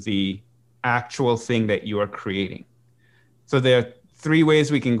to the actual thing that you are creating. So there are two ways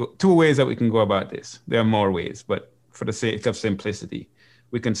that we can go about this. There are more ways, but for the sake of simplicity,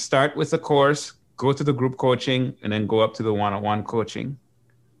 we can start with the course, go to the group coaching, and then go up to the one-on-one coaching.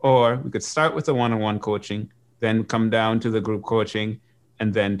 Or we could start with the one-on-one coaching, then come down to the group coaching,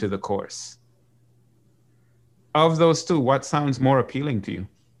 and then to the course. Of those two, what sounds more appealing to you?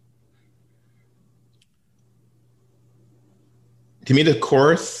 To me, the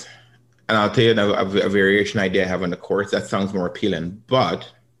course, and I'll tell you a variation idea I have on the course, that sounds more appealing.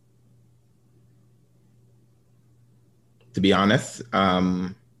 But to be honest,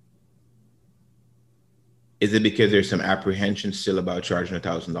 is it because there's some apprehension still about charging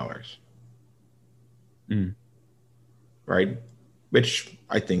 $1,000? Right? Which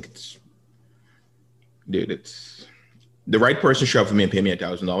I think it's the right person show up for me and pay me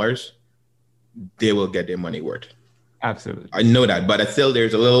 $1,000, they will get their money worth. Absolutely. I know that, but still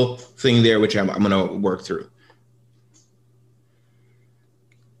there's a little thing there which I'm going to work through.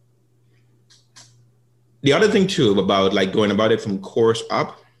 The other thing too about like going about it from course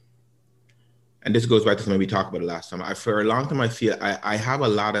up, and this goes back to something we talked about last time. For a long time, I feel I have a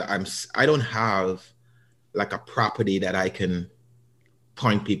lot of, I don't have like a property that I can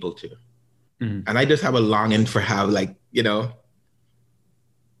point people to. Mm-hmm. And I just have a longing for what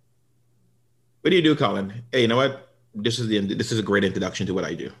do you do, Colin? Hey, you know what? This is a great introduction to what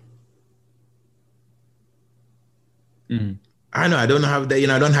I do. Mm-hmm. I know I don't have that,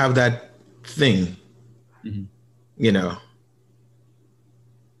 I don't have that thing,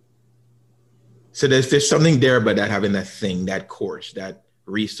 So there's something there about that, having that thing, that course, that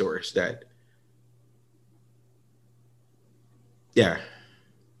resource, yeah.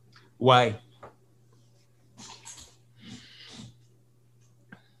 Why?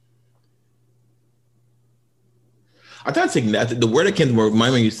 I thought the word that came to my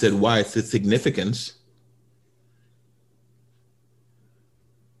mind when you said why, it's the significance.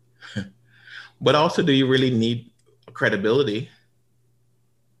 But also, do you really need credibility?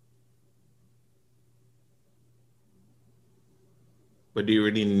 But do you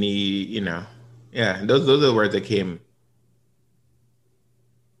really need, yeah, those are the words that came.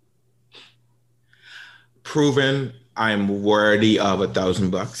 Proven I'm worthy of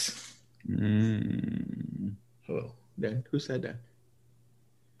 $1,000. Oh, then who said that?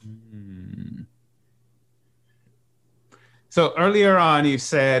 So earlier on, you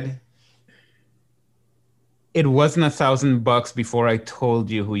said it wasn't $1,000 before I told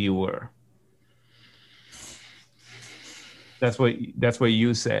you who you were. That's what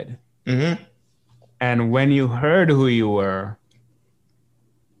you said. Mm-hmm. And when you heard who you were,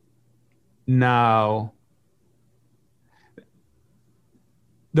 now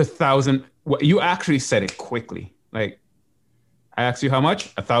the 1,000. You actually said it quickly. Like, I asked you how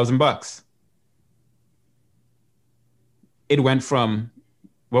much? $1,000. It went from,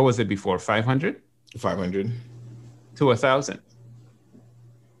 what was it before? 500? 500 to 1,000.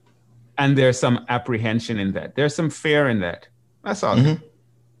 And there's some apprehension in that. There's some fear in that. That's all. Mm-hmm.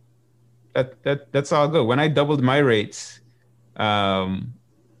 That's all good. When I doubled my rates, there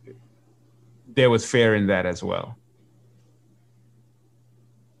was fear in that as well.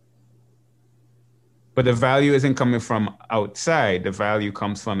 But the value isn't coming from outside. The value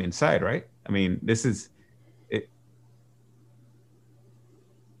comes from inside, right? I mean, this is it.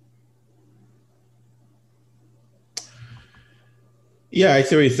 Yeah, I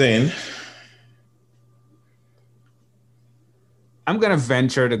see what you're saying. I'm going to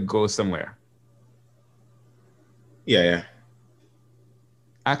venture to go somewhere. Yeah.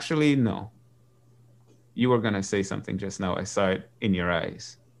 Actually, no. You were going to say something just now. I saw it in your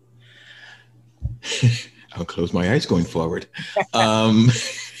eyes. I'll close my eyes going forward.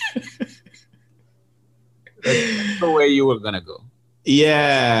 That's the way you were going to go.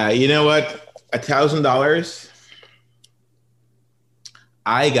 Yeah. You know what? $1,000.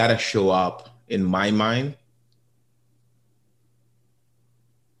 I got to show up in my mind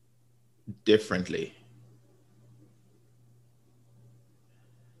differently.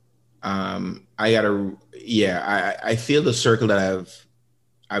 I feel the circle that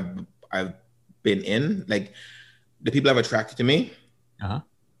I've been in, like the people I've attracted to me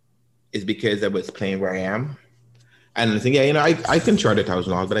is because I was playing where I am. And I think, I can charge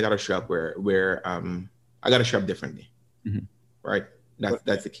 $1,000, but I got to show up where I got to show up differently. Mm-hmm. Right.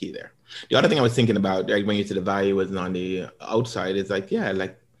 That's the key there. The other thing I was thinking about, like when you said the value wasn't on the outside, is like,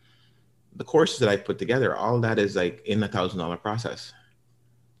 like the courses that I put together, all that is like in $1,000 process.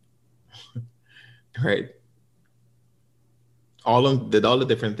 Right. All the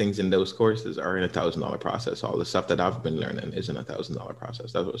different things in those courses are in $1,000 process. All the stuff that I've been learning is in $1,000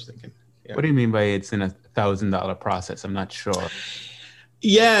 process. That's what I was thinking. Yeah. What do you mean by it's in $1,000 process? I'm not sure.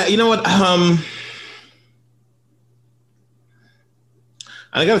 Yeah, you know what?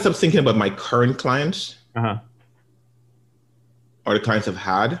 I gotta stop thinking about my current clients or the clients I've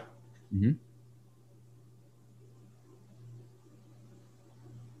had. Mm-hmm.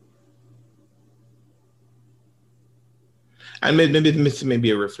 And maybe this may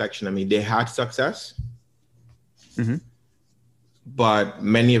be a reflection. I mean, they had success, but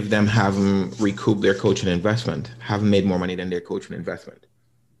many of them haven't recouped their coaching investment, haven't made more money than their coaching investment.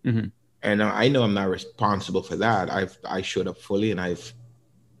 Mm-hmm. And I know I'm not responsible for that. I showed up fully, and I've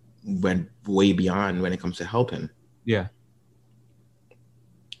went way beyond when it comes to helping. Yeah.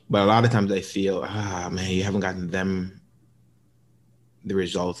 But a lot of times I feel, man, you haven't gotten them the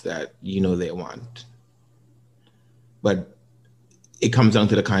results that they want. But it comes down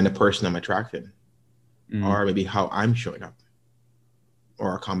to the kind of person I'm attracting, or maybe how I'm showing up,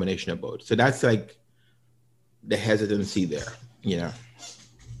 or a combination of both. So that's like the hesitancy there, Yeah,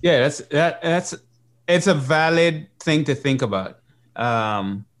 that's it's a valid thing to think about.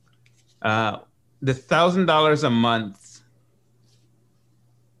 The $1,000 a month,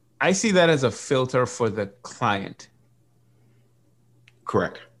 I see that as a filter for the client.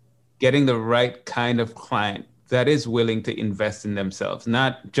 Correct. Getting the right kind of client that is willing to invest in themselves,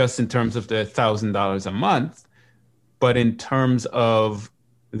 not just in terms of the $1,000 a month, but in terms of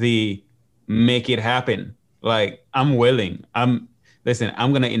the make it happen. Like, I'm willing. I'm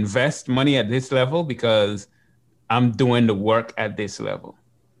going to invest money at this level because I'm doing the work at this level.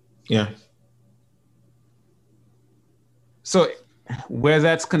 Yeah. So where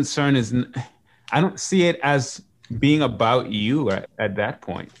that's concerned is, I don't see it as being about you at that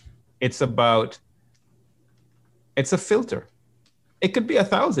point. It's a filter. It could be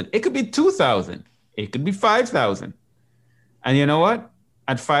 1,000. It could be 2,000. It could be 5,000. And you know what?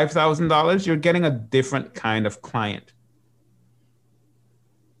 At $5,000, you're getting a different kind of client.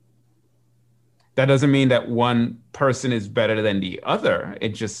 That doesn't mean that one person is better than the other.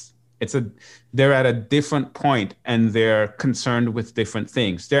 They're at a different point and they're concerned with different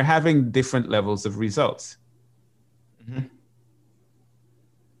things. They're having different levels of results. Mm-hmm.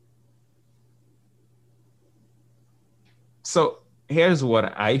 So here's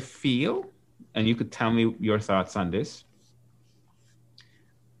what I feel, and you could tell me your thoughts on this.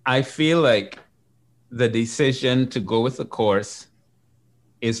 I feel like the decision to go with the course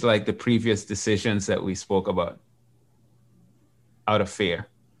is like the previous decisions that we spoke about, out of fear.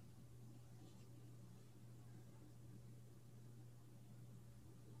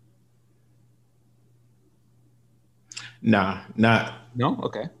 Nah, No?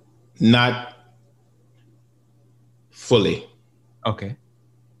 Okay. not fully. Okay.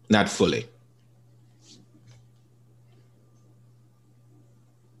 Not fully.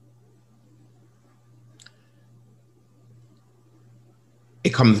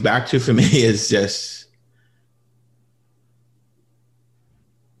 It comes back to, for me, is just,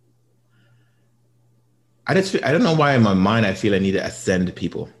 I don't know why in my mind I feel I need to ascend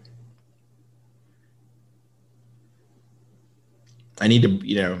people. I need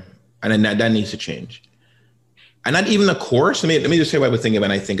to, and then that needs to change. And not even a course. Let me just say what I was thinking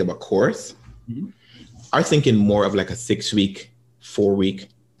when I think about course. Mm-hmm. I'm thinking more of like a 6-week, 4-week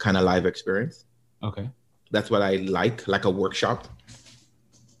kind of live experience. Okay. That's what I like a workshop.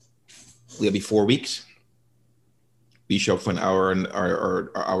 It'll be 4 weeks. We show up for an hour and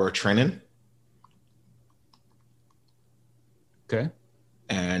our hour training. Okay.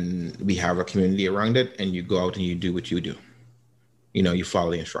 And we have a community around it, and you go out and you do what you do. You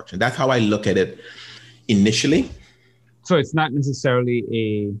follow the instruction. That's how I look at it initially. So it's not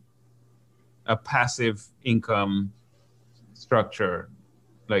necessarily a passive income structure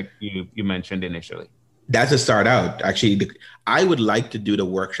like you mentioned initially. That's a start out. Actually, I would like to do the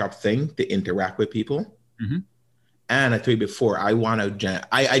workshop thing to interact with people. Mm-hmm. And I told you before, I want to.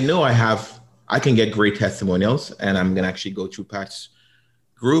 I know I can get great testimonials, and I'm gonna actually go through Pat's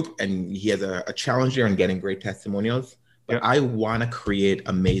group, and he has a challenge there in getting great testimonials. But yep. I want to create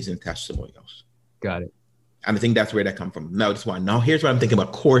amazing testimonials. Got it. And I think that's where that comes from. Now, here's what I'm thinking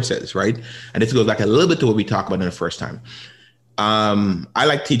about courses, right? And this goes back a little bit to what we talked about in the first time. I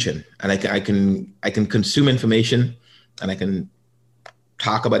like teaching, and I can consume information, and I can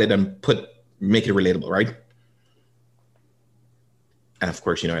talk about it and make it relatable, right? And of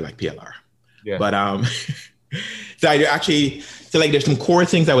course, I like PLR. Yeah. But so there's some core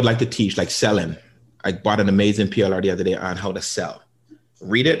things I would like to teach, like selling. I bought an amazing PLR the other day on how to sell.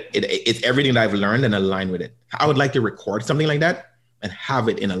 Read it. It's everything that I've learned and align with it. I would like to record something like that and have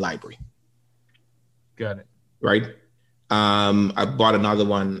it in a library. Got it. Right. I bought another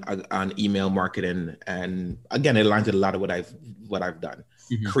one on email marketing, and again, it aligns with a lot of what I've done.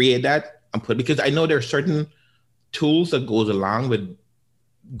 Mm-hmm. Create that and because I know there are certain tools that goes along with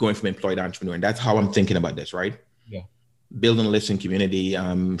going from employed to entrepreneur, and that's how I'm thinking about this. Right. Yeah. Building a listening community,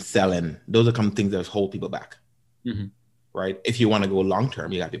 selling. Those are some things that hold people back. Mm-hmm. Right. If you want to go long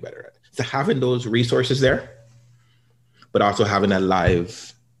term, you got to be better at it. So having those resources there, but also having a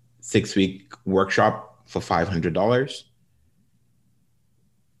live 6-week workshop for $500.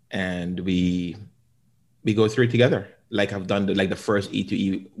 And we go through it together. Like I've done the first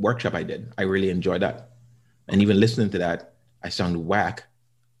E2E workshop I did. I really enjoyed that. And even listening to that, I sound whack.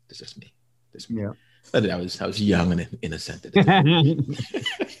 This is me. Yeah. But I was young and innocent. In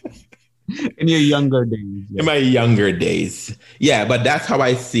your younger days. Yeah. In my younger days. Yeah, but that's how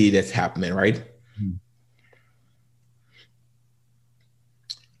I see this happening, right? Mm-hmm.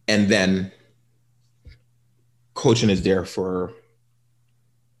 And then coaching is there for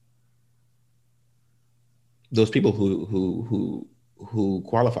those people who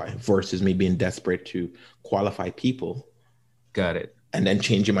qualify versus me being desperate to qualify people. Got it. And then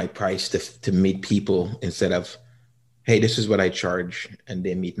changing my price to meet people instead of, hey, this is what I charge, and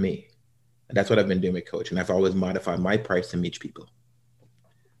they meet me. And that's what I've been doing with coaching. I've always modified my price to meet people.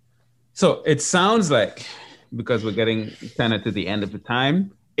 So it sounds like, because we're getting kind of to the end of the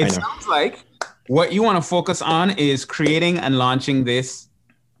time, it sounds like what you want to focus on is creating and launching this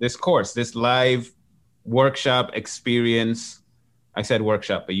course, this live workshop experience. I said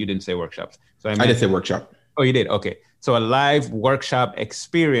workshop, but you didn't say workshops. So I did say workshop. Oh, you did? Okay. So a live workshop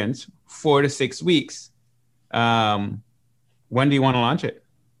experience, 4 to 6 weeks. When do you want to launch it?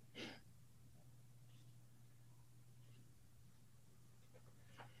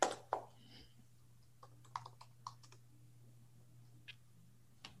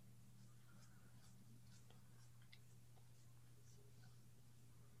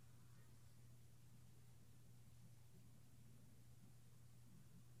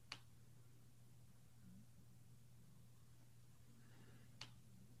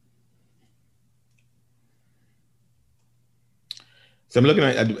 So I'm looking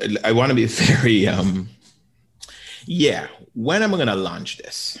at, I want to be very, yeah, when am I going to launch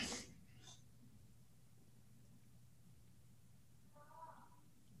this?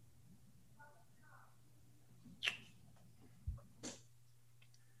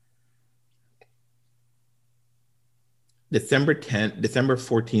 December 10th, December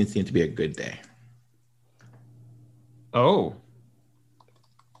 14th seems to be a good day. Oh.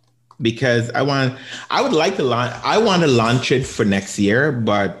 Because I want to launch it for next year,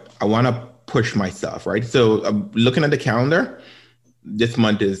 but I want to push myself, right? So I'm looking at the calendar. This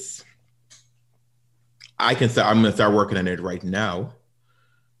month is, I'm going to start working on it right now,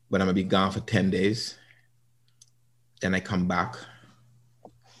 but I'm going to be gone for 10 days. Then I come back.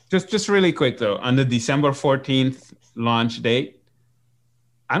 Just really quick though, on the December 14th launch date,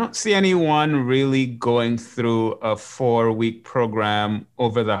 I don't see anyone really going through a 4-week program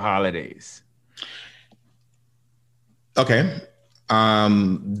over the holidays. Okay.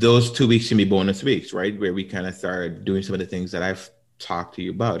 Those 2 weeks can be bonus weeks, right? Where we kind of start doing some of the things that I've talked to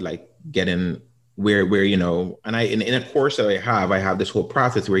you about, like getting where and in a course that I have this whole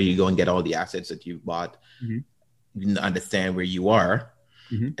process where you go and get all the assets that you've bought, mm-hmm. understand where you are.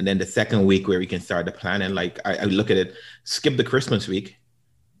 Mm-hmm. And then the second week where we can start the plan. And like, I look at it, skip the Christmas week,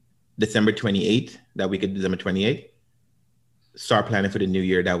 December 28th, that week of December 28th, start planning for the new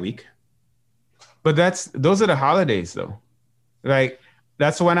year that week. But those are the holidays though. Like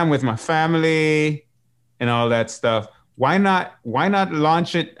that's when I'm with my family and all that stuff. Why not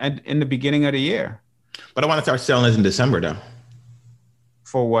launch it in the beginning of the year? But I want to start selling this in December though.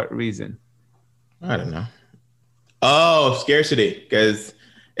 For what reason? I don't know. Oh, scarcity, because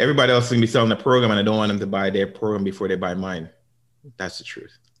everybody else is going to be selling the program and I don't want them to buy their program before they buy mine. That's the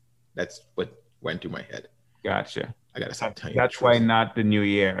truth. That's what went through my head. Gotcha. I got to stop telling you. That's why not the new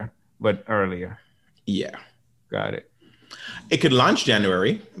year, but earlier. Yeah. Got it. It could launch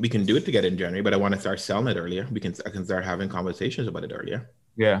January. We can do it together in January, but I want to start selling it earlier. I can start having conversations about it earlier.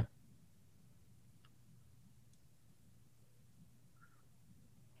 Yeah.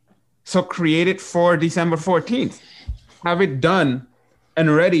 So create it for December 14th. Have it done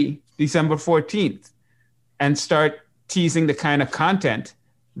and ready December 14th and start teasing the kind of content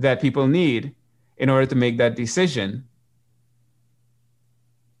that people need in order to make that decision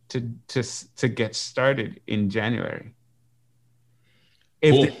to get started in January.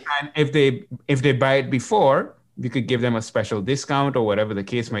 If they buy it before, you could give them a special discount or whatever the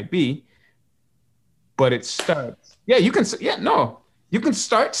case might be. But it starts. Yeah, you can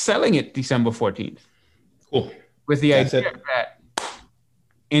start selling it December 14th. Cool. With the idea that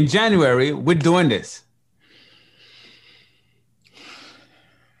in January, we're doing this.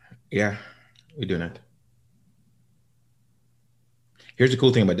 Yeah, we're doing it. Here's the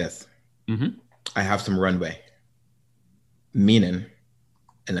cool thing about this. Mm-hmm. I have some runway. Meaning,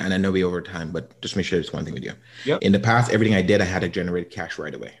 and I know we over time, but just make sure there's one thing with you. Yep. In the past, everything I did, I had to generate cash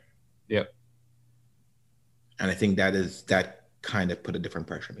right away. Yep. And I think that kind of put a different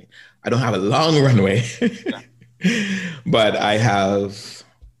pressure on me. I don't have a long runway, but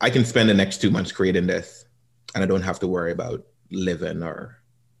I can spend the next 2 months creating this and I don't have to worry about living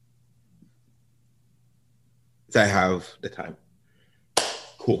I have the time.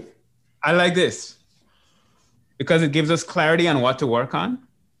 Cool. I like this because it gives us clarity on what to work on.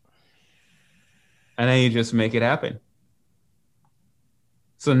 And then you just make it happen.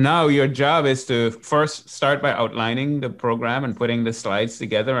 So now your job is to first start by outlining the program and putting the slides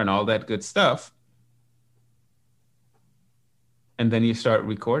together and all that good stuff. And then you start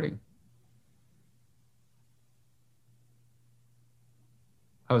recording.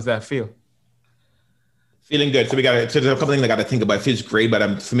 How does that feel? Feeling good. So there's a couple things I got to think about. It feels great,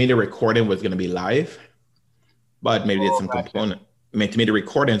 but for me, the recording was going to be live. But maybe there's some component. I mean, to me, the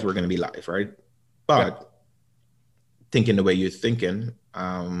recordings were going to be live, right? But thinking the way you're thinking,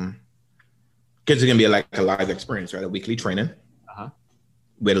 because it's going to be like a live experience, right? A weekly training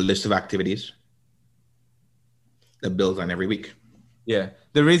with a list of activities that builds on every week. Yeah.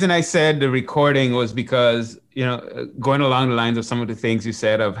 The reason I said the recording was because, going along the lines of some of the things you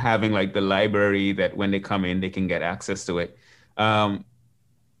said of having like the library that when they come in, they can get access to it. I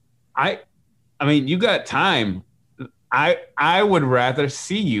mean, you got time. I would rather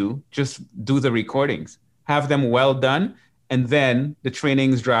see you just do the recordings, have them well done, and then the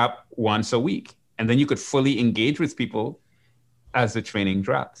trainings drop once a week. And then you could fully engage with people as the training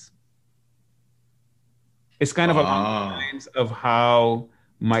drops. It's kind of along the lines of how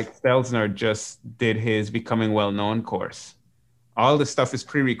Mike Stelzner just did his Becoming Well-Known course. All the stuff is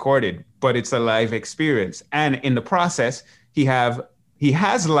pre-recorded, but it's a live experience. And in the process, he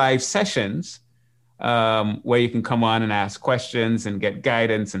has live sessions where you can come on and ask questions and get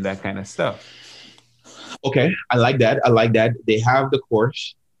guidance and that kind of stuff. Okay, I like that. I like that. They have the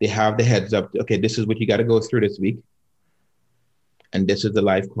course. They have the heads up. Okay, this is what you got to go through this week. And this is the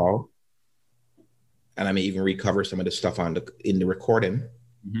live call. And I may even recover some of the stuff in the recording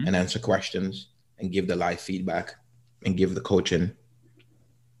and answer questions and give the live feedback and give the coaching.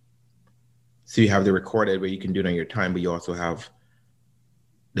 So you have the recorded where you can do it on your time, but you also have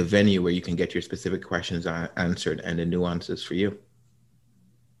the venue where you can get your specific questions answered and the nuances for you.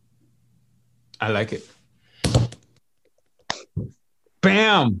 I like it.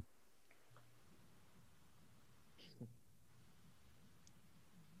 Bam.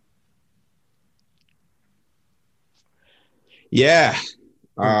 Yeah.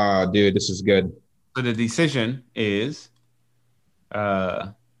 Dude, this is good. So the decision is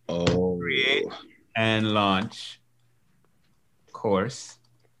create and launch course.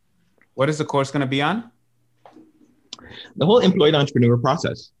 What is the course going to be on? The whole employed entrepreneur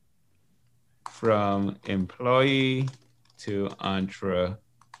process. From employee to entrepreneur.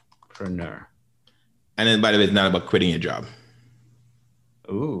 And then, by the way, it's not about quitting your job.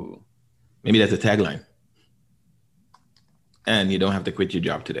 Ooh. Maybe that's a tagline. And you don't have to quit your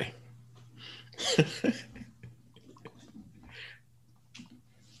job today.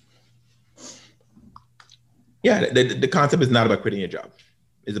 Yeah, the concept is not about quitting your job.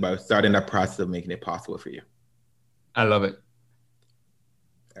 It's about starting that process of making it possible for you. I love it.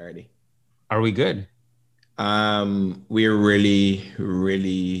 Alrighty. Are we good? We're really,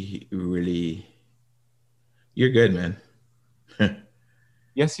 really, really. You're good, man.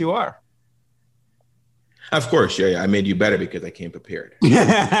 Yes, you are. Of course, yeah. I made you better because I came prepared.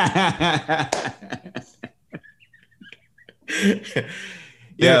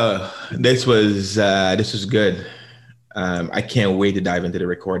 Yeah, this was good. I can't wait to dive into the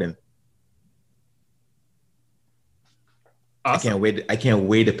recording. Awesome. I can't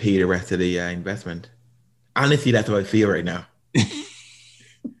wait to pay the rest of the investment. Honestly, that's how I feel right now.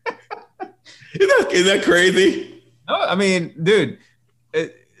 Is that crazy? No, I mean, dude,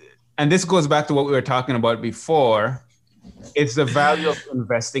 and this goes back to what we were talking about before. It's the value of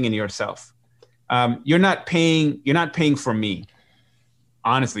investing in yourself. You're not paying for me.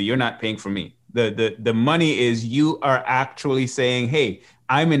 Honestly, you're not paying for me. The money is you are actually saying, hey,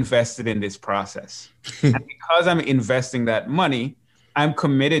 I'm invested in this process. And because I'm investing that money, I'm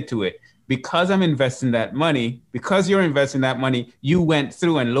committed to it. Because I'm investing that money, because you're investing that money, you went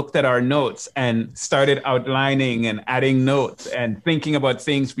through and looked at our notes and started outlining and adding notes and thinking about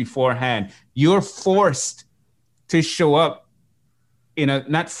things beforehand. You're forced to show up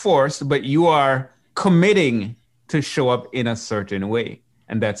not forced, but you are committing to show up in a certain way.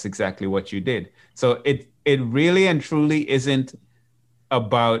 And that's exactly what you did. So it really and truly isn't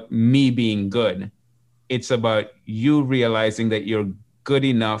about me being good. It's about you realizing that you're good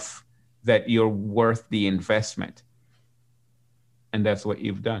enough, that you're worth the investment. And that's what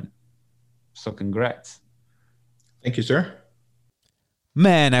you've done. So congrats. Thank you, sir.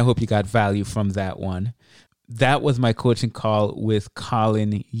 Man, I hope you got value from that one. That was my coaching call with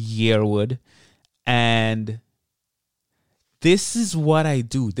Colin Yearwood. And this is what I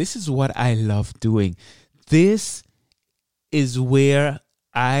do. This is what I love doing. This is where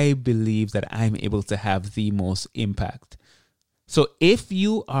I believe that I'm able to have the most impact. So if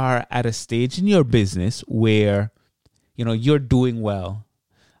you are at a stage in your business where, you're doing well,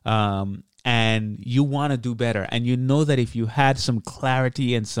 and you want to do better, and you know that if you had some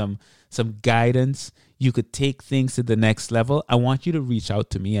clarity and some guidance, you could take things to the next level, I want you to reach out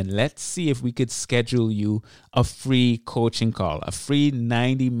to me and let's see if we could schedule you a free coaching call, a free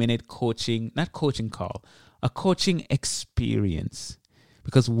 90-minute a coaching experience.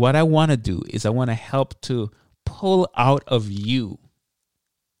 Because what I want to do is I want to help to pull out of you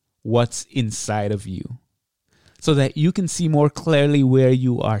what's inside of you so that you can see more clearly where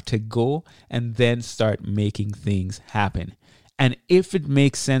you are to go and then start making things happen. And if it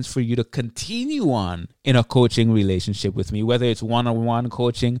makes sense for you to continue on in a coaching relationship with me, whether it's one-on-one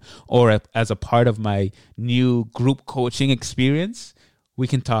coaching or as a part of my new group coaching experience, we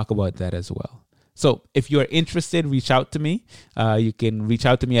can talk about that as well. So if you're interested, reach out to me. You can reach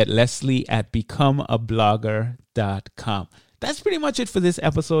out to me at leslie@becomeablogger.com. That's pretty much it for this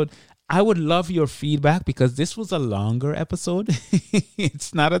episode. I would love your feedback because this was a longer episode.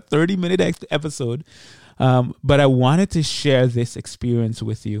 It's not a 30-minute episode. But I wanted to share this experience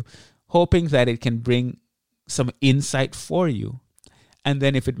with you, hoping that it can bring some insight for you. And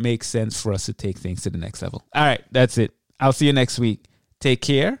then if it makes sense for us to take things to the next level. All right, that's it. I'll see you next week. Take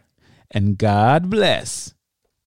care and God bless.